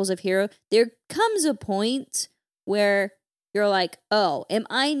examples of hero, there comes a point where you're like, oh, am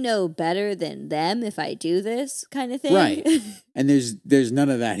I no better than them if I do this kind of thing? Right. And there's none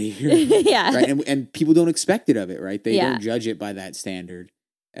of that here. Yeah. Right. And people don't expect it of it, right? They Yeah. don't judge it by that standard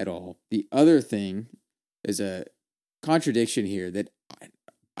at all. The other thing is a contradiction here that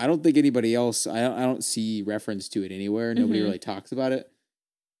I don't think anybody else, I don't see reference to it anywhere. Nobody Mhm. really talks about it.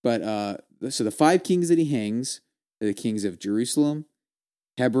 But so the 5 kings that he hangs are the kings of Jerusalem,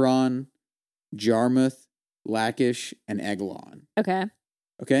 Hebron, Jarmuth, Lachish, and Eglon. Okay.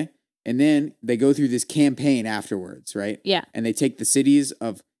 Okay? And then they go through this campaign afterwards, right? Yeah. And they take the cities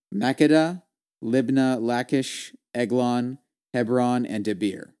of Makkedah, Libnah, Lachish, Eglon, Hebron, and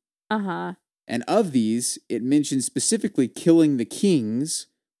Debir. Uh-huh. And of these, it mentions specifically killing the kings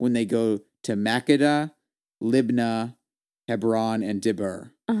when they go to Makkedah, Libnah, Hebron, and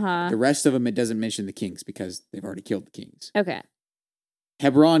Debir. Uh-huh. The rest of them, it doesn't mention the kings because they've already killed the kings. Okay.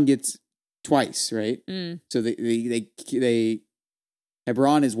 Hebron gets twice, right? Mm. So they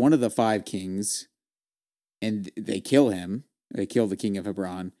Hebron is one of the 5 kings, and they kill him. They kill the king of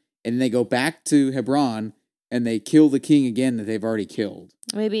Hebron, and then they go back to Hebron and they kill the king again that they've already killed.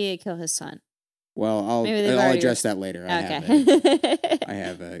 Maybe they kill his son. Well, I'll already- address that later. Okay. I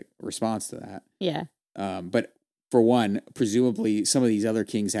have a response to that. Yeah. But for one, presumably some of these other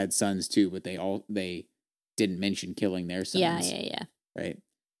kings had sons too, but they didn't mention killing their sons. Yeah. Right.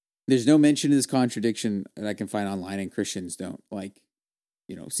 There's no mention of this contradiction that I can find online, and Christians don't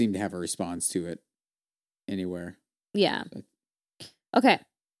seem to have a response to it anywhere. Yeah. But- Okay.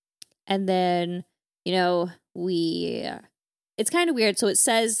 And then, it's kind of weird. So it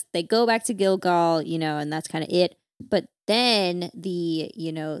says they go back to Gilgal, and that's kind of it. But then the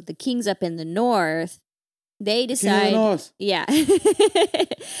kings up in the north, they decide, yeah,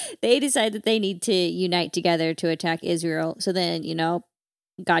 they decide that they need to unite together to attack Israel. So then,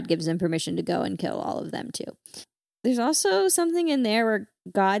 God gives them permission to go and kill all of them too. There's also something in there where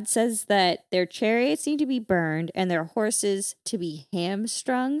God says that their chariots need to be burned and their horses to be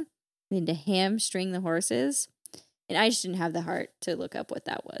hamstrung. They need to hamstring the horses. And I just didn't have the heart to look up what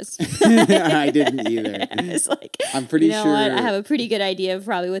that was. I didn't either. It's like, I'm pretty you know sure what? I have a pretty good idea of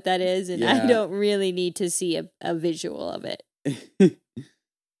probably what that is, and I Yeah. don't really need to see a visual of it.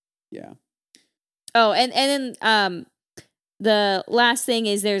 Yeah. Oh, and then the last thing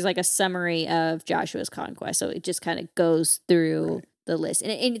is there's like a summary of Joshua's conquest. So it just kind of goes through Right. the list.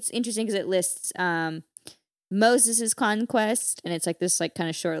 And it's interesting because it lists Moses' conquest, and it's like this like kind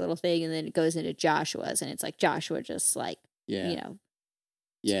of short little thing, and then it goes into Joshua's, and it's like Joshua just like, Yeah.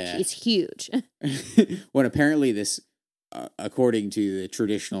 it's huge. When apparently this, according to the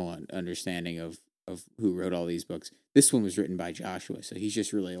traditional understanding of who wrote all these books, this one was written by Joshua. So he's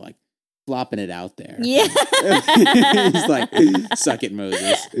just really like flopping it out there. Yeah. He's like, suck it,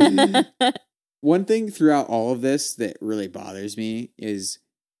 Moses. One thing throughout all of this that really bothers me is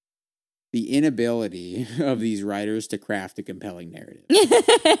the inability of these writers to craft a compelling narrative.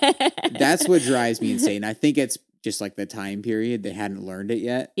 That's what drives me insane. I think it's just like the time period. They hadn't learned it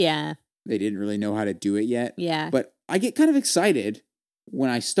yet. Yeah. They didn't really know how to do it yet. Yeah. But I get kind of excited when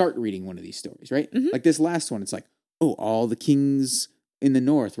I start reading one of these stories, right? Mhm. Like this last one, it's like, oh, all the kings in the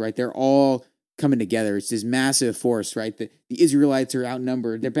north, right? They're all coming together. It's this massive force, right? The Israelites are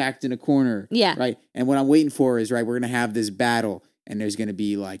outnumbered. They're backed in a corner. Yeah. Right. And what I'm waiting for is, right, we're going to have this battle and there's going to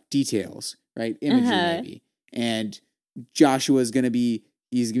be like details, right? Imagery maybe. And Joshua's going to be,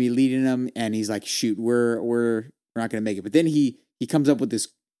 he's going to be leading them and he's like, shoot, we're not going to make it. But then he comes up with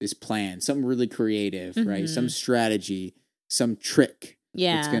this plan, something really creative, right? Some strategy, some trick.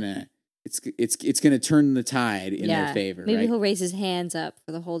 Yeah. It's gonna turn the tide in their favor. Maybe right? he'll raise his hands up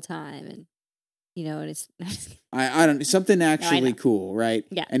for the whole time, and and it's I don't something actually know. cool, right?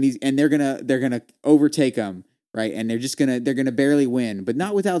 Yeah. And they're gonna overtake them, right? And they're gonna barely win, but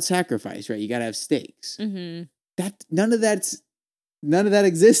not without sacrifice, right? You gotta have stakes. mm-hmm. That none of that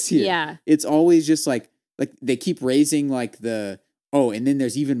exists here. Yeah. It's always just like they keep raising like and then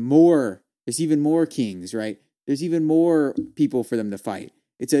there's even more kings, right? There's even more people for them to fight.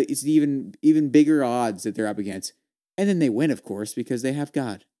 It's even bigger odds that they're up against. And then they win, of course, because they have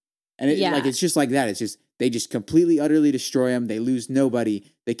God. And it's just like that. It's just, they just completely, utterly destroy them. They lose nobody.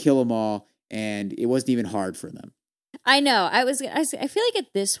 They kill them all. and it wasn't even hard for them. I know. I feel like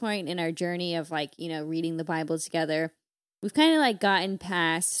at this point in our journey of like, reading the Bible together, we've kind of like gotten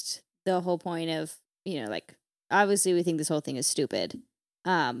past the whole point of, like, obviously we think this whole thing is stupid.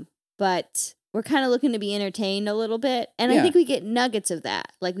 But we're kind of looking to be entertained a little bit. And I think we get nuggets of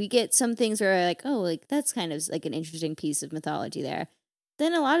that. Like we get some things where we're like, oh, like that's kind of like an interesting piece of mythology there.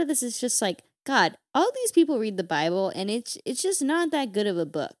 Then a lot of this is just like, God, all these people read the Bible and it's just not that good of a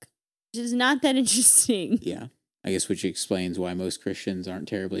book. It's just not that interesting. Yeah. I guess which explains why most Christians aren't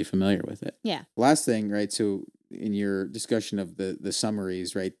terribly familiar with it. Yeah. Last thing, right? So in your discussion of the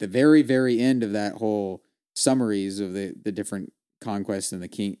summaries, right? The very, very end of that whole summaries of the different conquests and the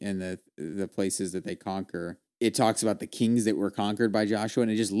king and the places that they conquer, it talks about the kings that were conquered by Joshua,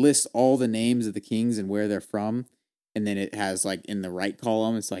 and it just lists all the names of the kings and where they're from. And then it has like in the right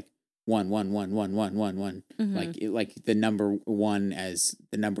column, it's like 1, 1, 1, 1, 1, 1, 1. Like the number 1 as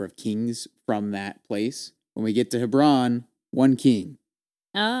the number of kings from that place. When we get to Hebron, 1 king.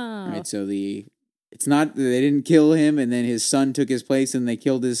 Oh. Right. So it's not that they didn't kill him and then his son took his place and they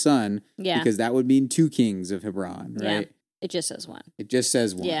killed his son. Yeah. Because that would mean 2 kings of Hebron, right? Yeah. It just says 1. It just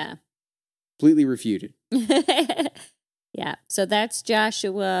says 1. Yeah. Completely refuted. Yeah. So that's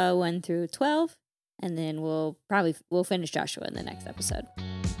Joshua 1 through 12. And then we'll finish Joshua in the next episode.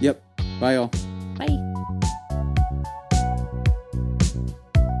 Yep. Bye, y'all. Bye.